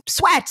backs, that have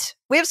sweat.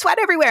 We have sweat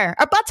everywhere.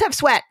 Our butts have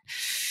sweat.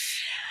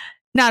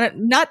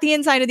 Not the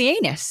inside of the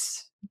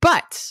anus,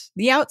 but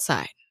the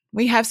outside.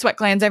 We have sweat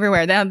glands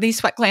everywhere. Now, these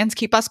sweat glands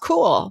keep us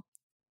cool.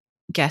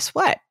 Guess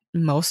what?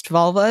 Most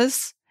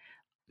vulvas,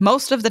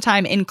 most of the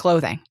time in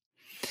clothing.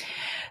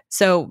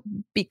 So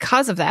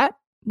because of that,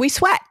 we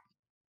sweat.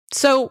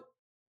 So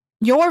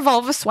your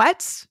vulva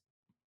sweats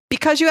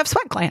because you have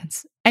sweat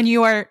glands and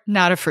you are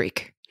not a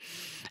freak.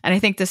 And I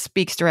think this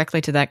speaks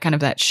directly to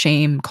that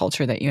shame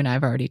culture that you and I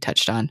have already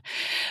touched on.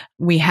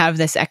 We have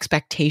this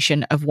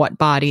expectation of what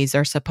bodies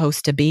are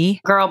supposed to be.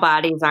 Girl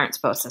bodies aren't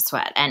supposed to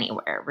sweat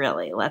anywhere,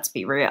 really. Let's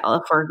be real.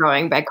 If we're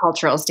going by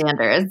cultural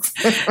standards.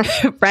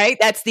 Right?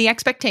 That's the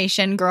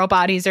expectation. Girl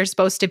bodies are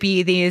supposed to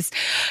be these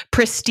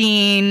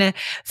pristine,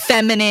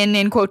 feminine,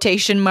 in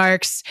quotation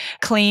marks,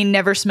 clean,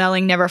 never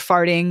smelling, never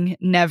farting,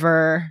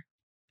 never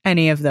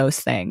any of those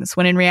things.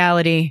 When in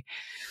reality,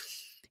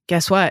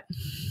 guess what?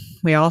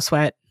 We all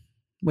sweat.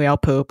 We all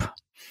poop.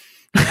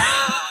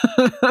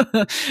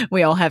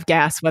 We all have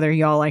gas, whether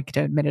you all like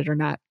to admit it or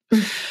not.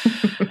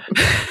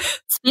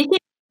 Speaking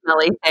of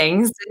smelly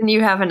things, didn't you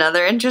have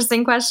another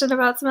interesting question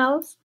about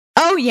smells?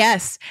 Oh,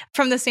 yes.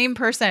 From the same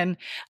person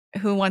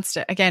who wants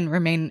to, again,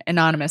 remain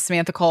anonymous,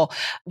 Samantha Cole.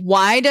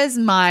 Why does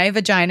my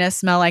vagina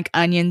smell like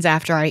onions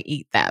after I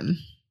eat them?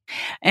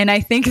 And I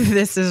think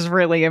this is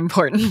really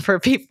important for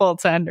people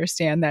to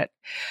understand that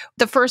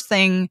the first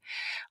thing,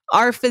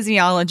 our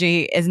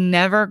physiology is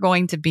never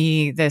going to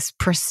be this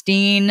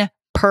pristine,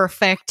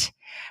 perfect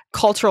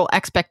cultural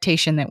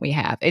expectation that we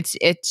have.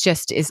 It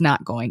just is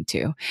not going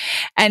to.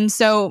 And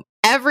so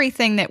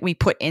everything that we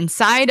put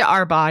inside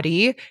our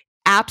body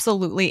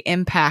absolutely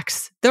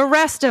impacts the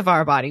rest of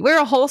our body. We're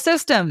a whole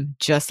system,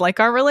 just like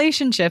our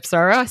relationships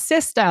are a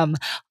system.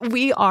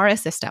 We are a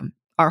system,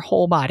 our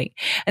whole body.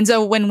 And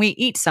so when we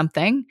eat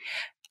something,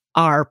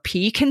 our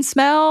pee can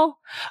smell.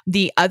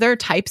 The other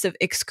types of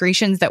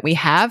excretions that we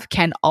have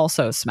can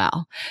also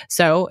smell.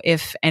 So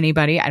if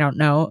anybody, I don't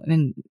know,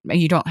 and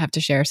you don't have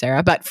to share,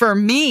 Sarah, but for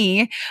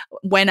me,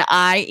 when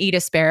I eat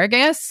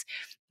asparagus,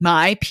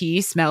 my pee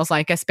smells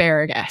like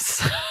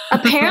asparagus.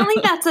 Apparently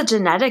that's a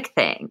genetic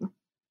thing.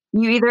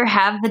 You either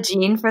have the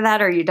gene for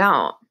that or you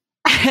don't.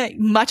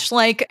 Much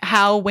like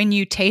how when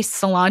you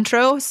taste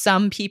cilantro,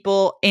 some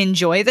people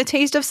enjoy the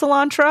taste of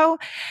cilantro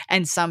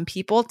and some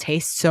people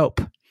taste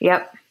soap.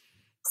 Yep.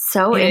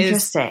 So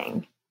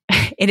interesting.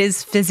 It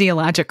is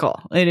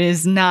physiological. It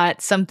is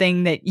not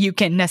something that you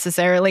can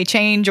necessarily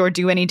change or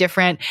do any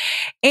different.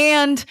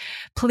 And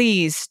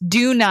please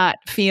do not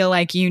feel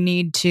like you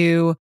need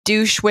to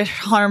douche with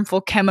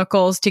harmful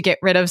chemicals to get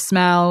rid of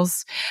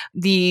smells.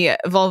 The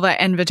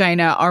vulva and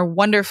vagina are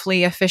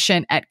wonderfully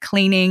efficient at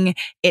cleaning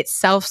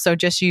itself. So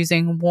just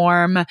using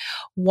warm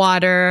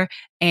water,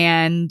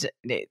 and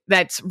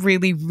that's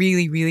really,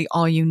 really, really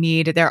all you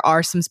need. There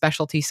are some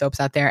specialty soaps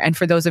out there. And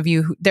for those of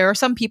you there are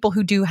some people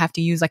who do have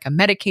to use like a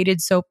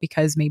medicated soap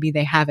because maybe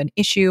they have an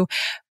issue.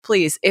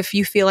 Please, if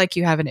you feel like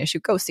you have an issue,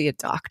 go see a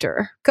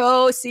doctor.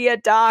 Go see a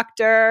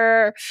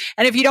doctor.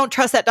 And if you don't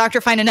trust that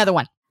doctor, find another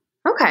one.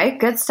 Okay,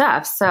 good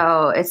stuff.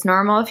 So it's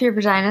normal if your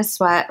vagina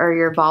sweat or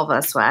your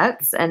vulva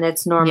sweats, and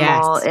it's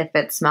normal if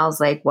it smells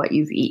like what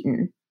you've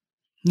eaten.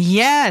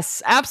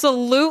 Yes,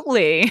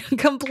 absolutely.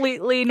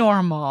 Completely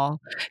normal.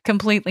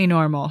 Completely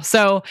normal.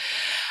 So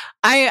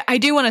I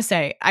do want to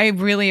say, I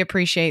really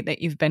appreciate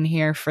that you've been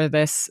here for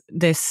this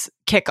big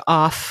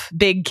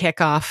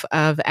kickoff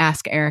of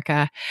Ask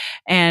Erica.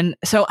 And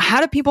so how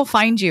do people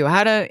find you?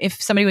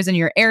 If somebody was in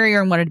your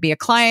area and wanted to be a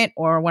client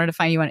or wanted to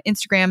find you on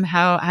Instagram,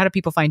 how do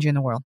people find you in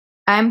the world?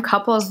 I'm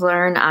Couples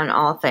Learn on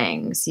all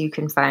things. You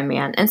can find me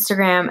on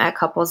Instagram at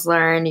Couples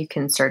Learn. You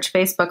can search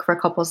Facebook for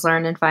Couples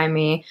Learn and find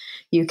me.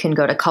 You can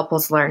go to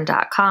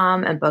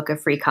coupleslearn.com and book a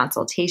free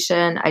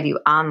consultation. I do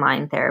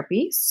online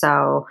therapy,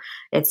 so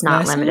it's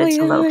not limited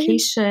to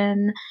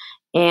location.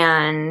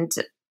 And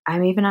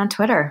I'm even on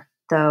Twitter,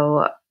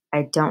 though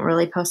I don't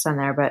really post on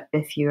there. But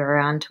if you are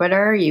on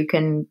Twitter, you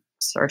can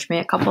search me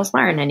at Couples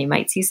Learn and you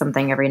might see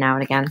something every now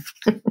and again.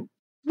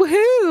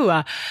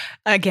 Woohoo!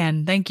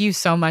 Again, thank you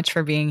so much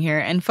for being here.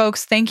 And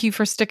folks, thank you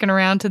for sticking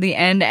around to the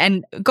end,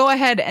 and go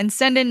ahead and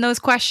send in those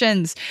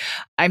questions.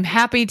 I'm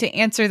happy to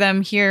answer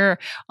them here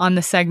on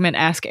the segment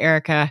Ask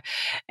Erica.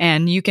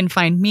 And you can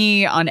find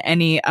me on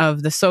any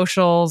of the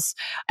socials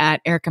at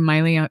Erica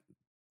Miley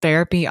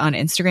Therapy on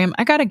Instagram.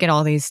 I got to get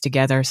all these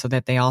together so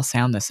that they all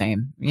sound the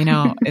same.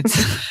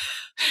 It's...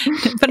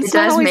 but it's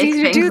not always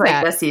easy to do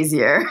that. This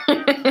easier.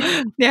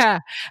 Yeah,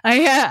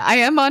 I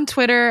am on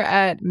Twitter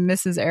at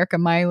Mrs. Erica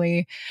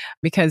Miley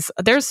because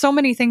there's so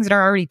many things that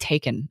are already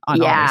taken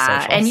on all these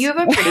socials. And you have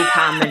a pretty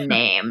common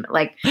name.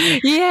 Like,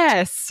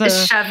 yes,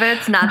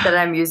 Shevitz. Not that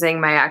I'm using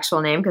my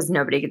actual name because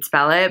nobody could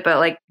spell it, but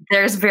like,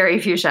 there's very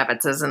few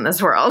Shevitzes in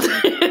this world.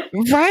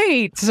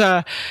 Right.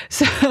 So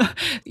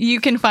you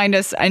can find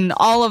us in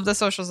all of the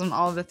socials and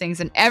all of the things,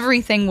 and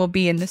everything will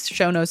be in the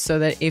show notes so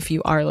that if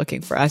you are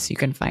looking for us, you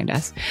can find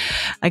us.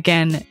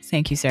 Again,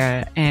 thank you,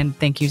 Sarah. And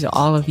thank you to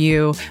all of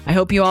you. I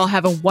hope you all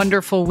have a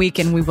wonderful week,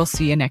 and we will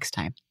see you next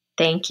time.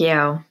 Thank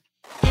you.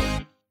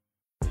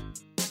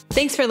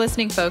 Thanks for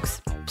listening,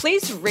 folks.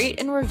 Please rate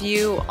and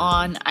review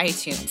on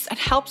iTunes. It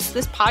helps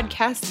this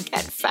podcast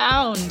get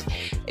found.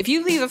 If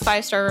you leave a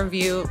 5-star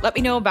review, let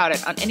me know about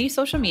it on any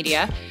social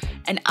media,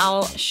 and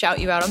I'll shout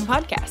you out on the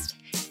podcast.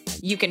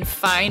 You can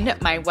find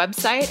my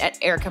website at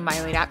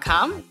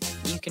ericamiley.com.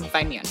 You can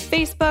find me on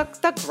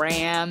Facebook, the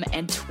Gram,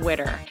 and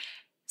Twitter.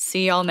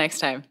 See y'all next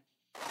time.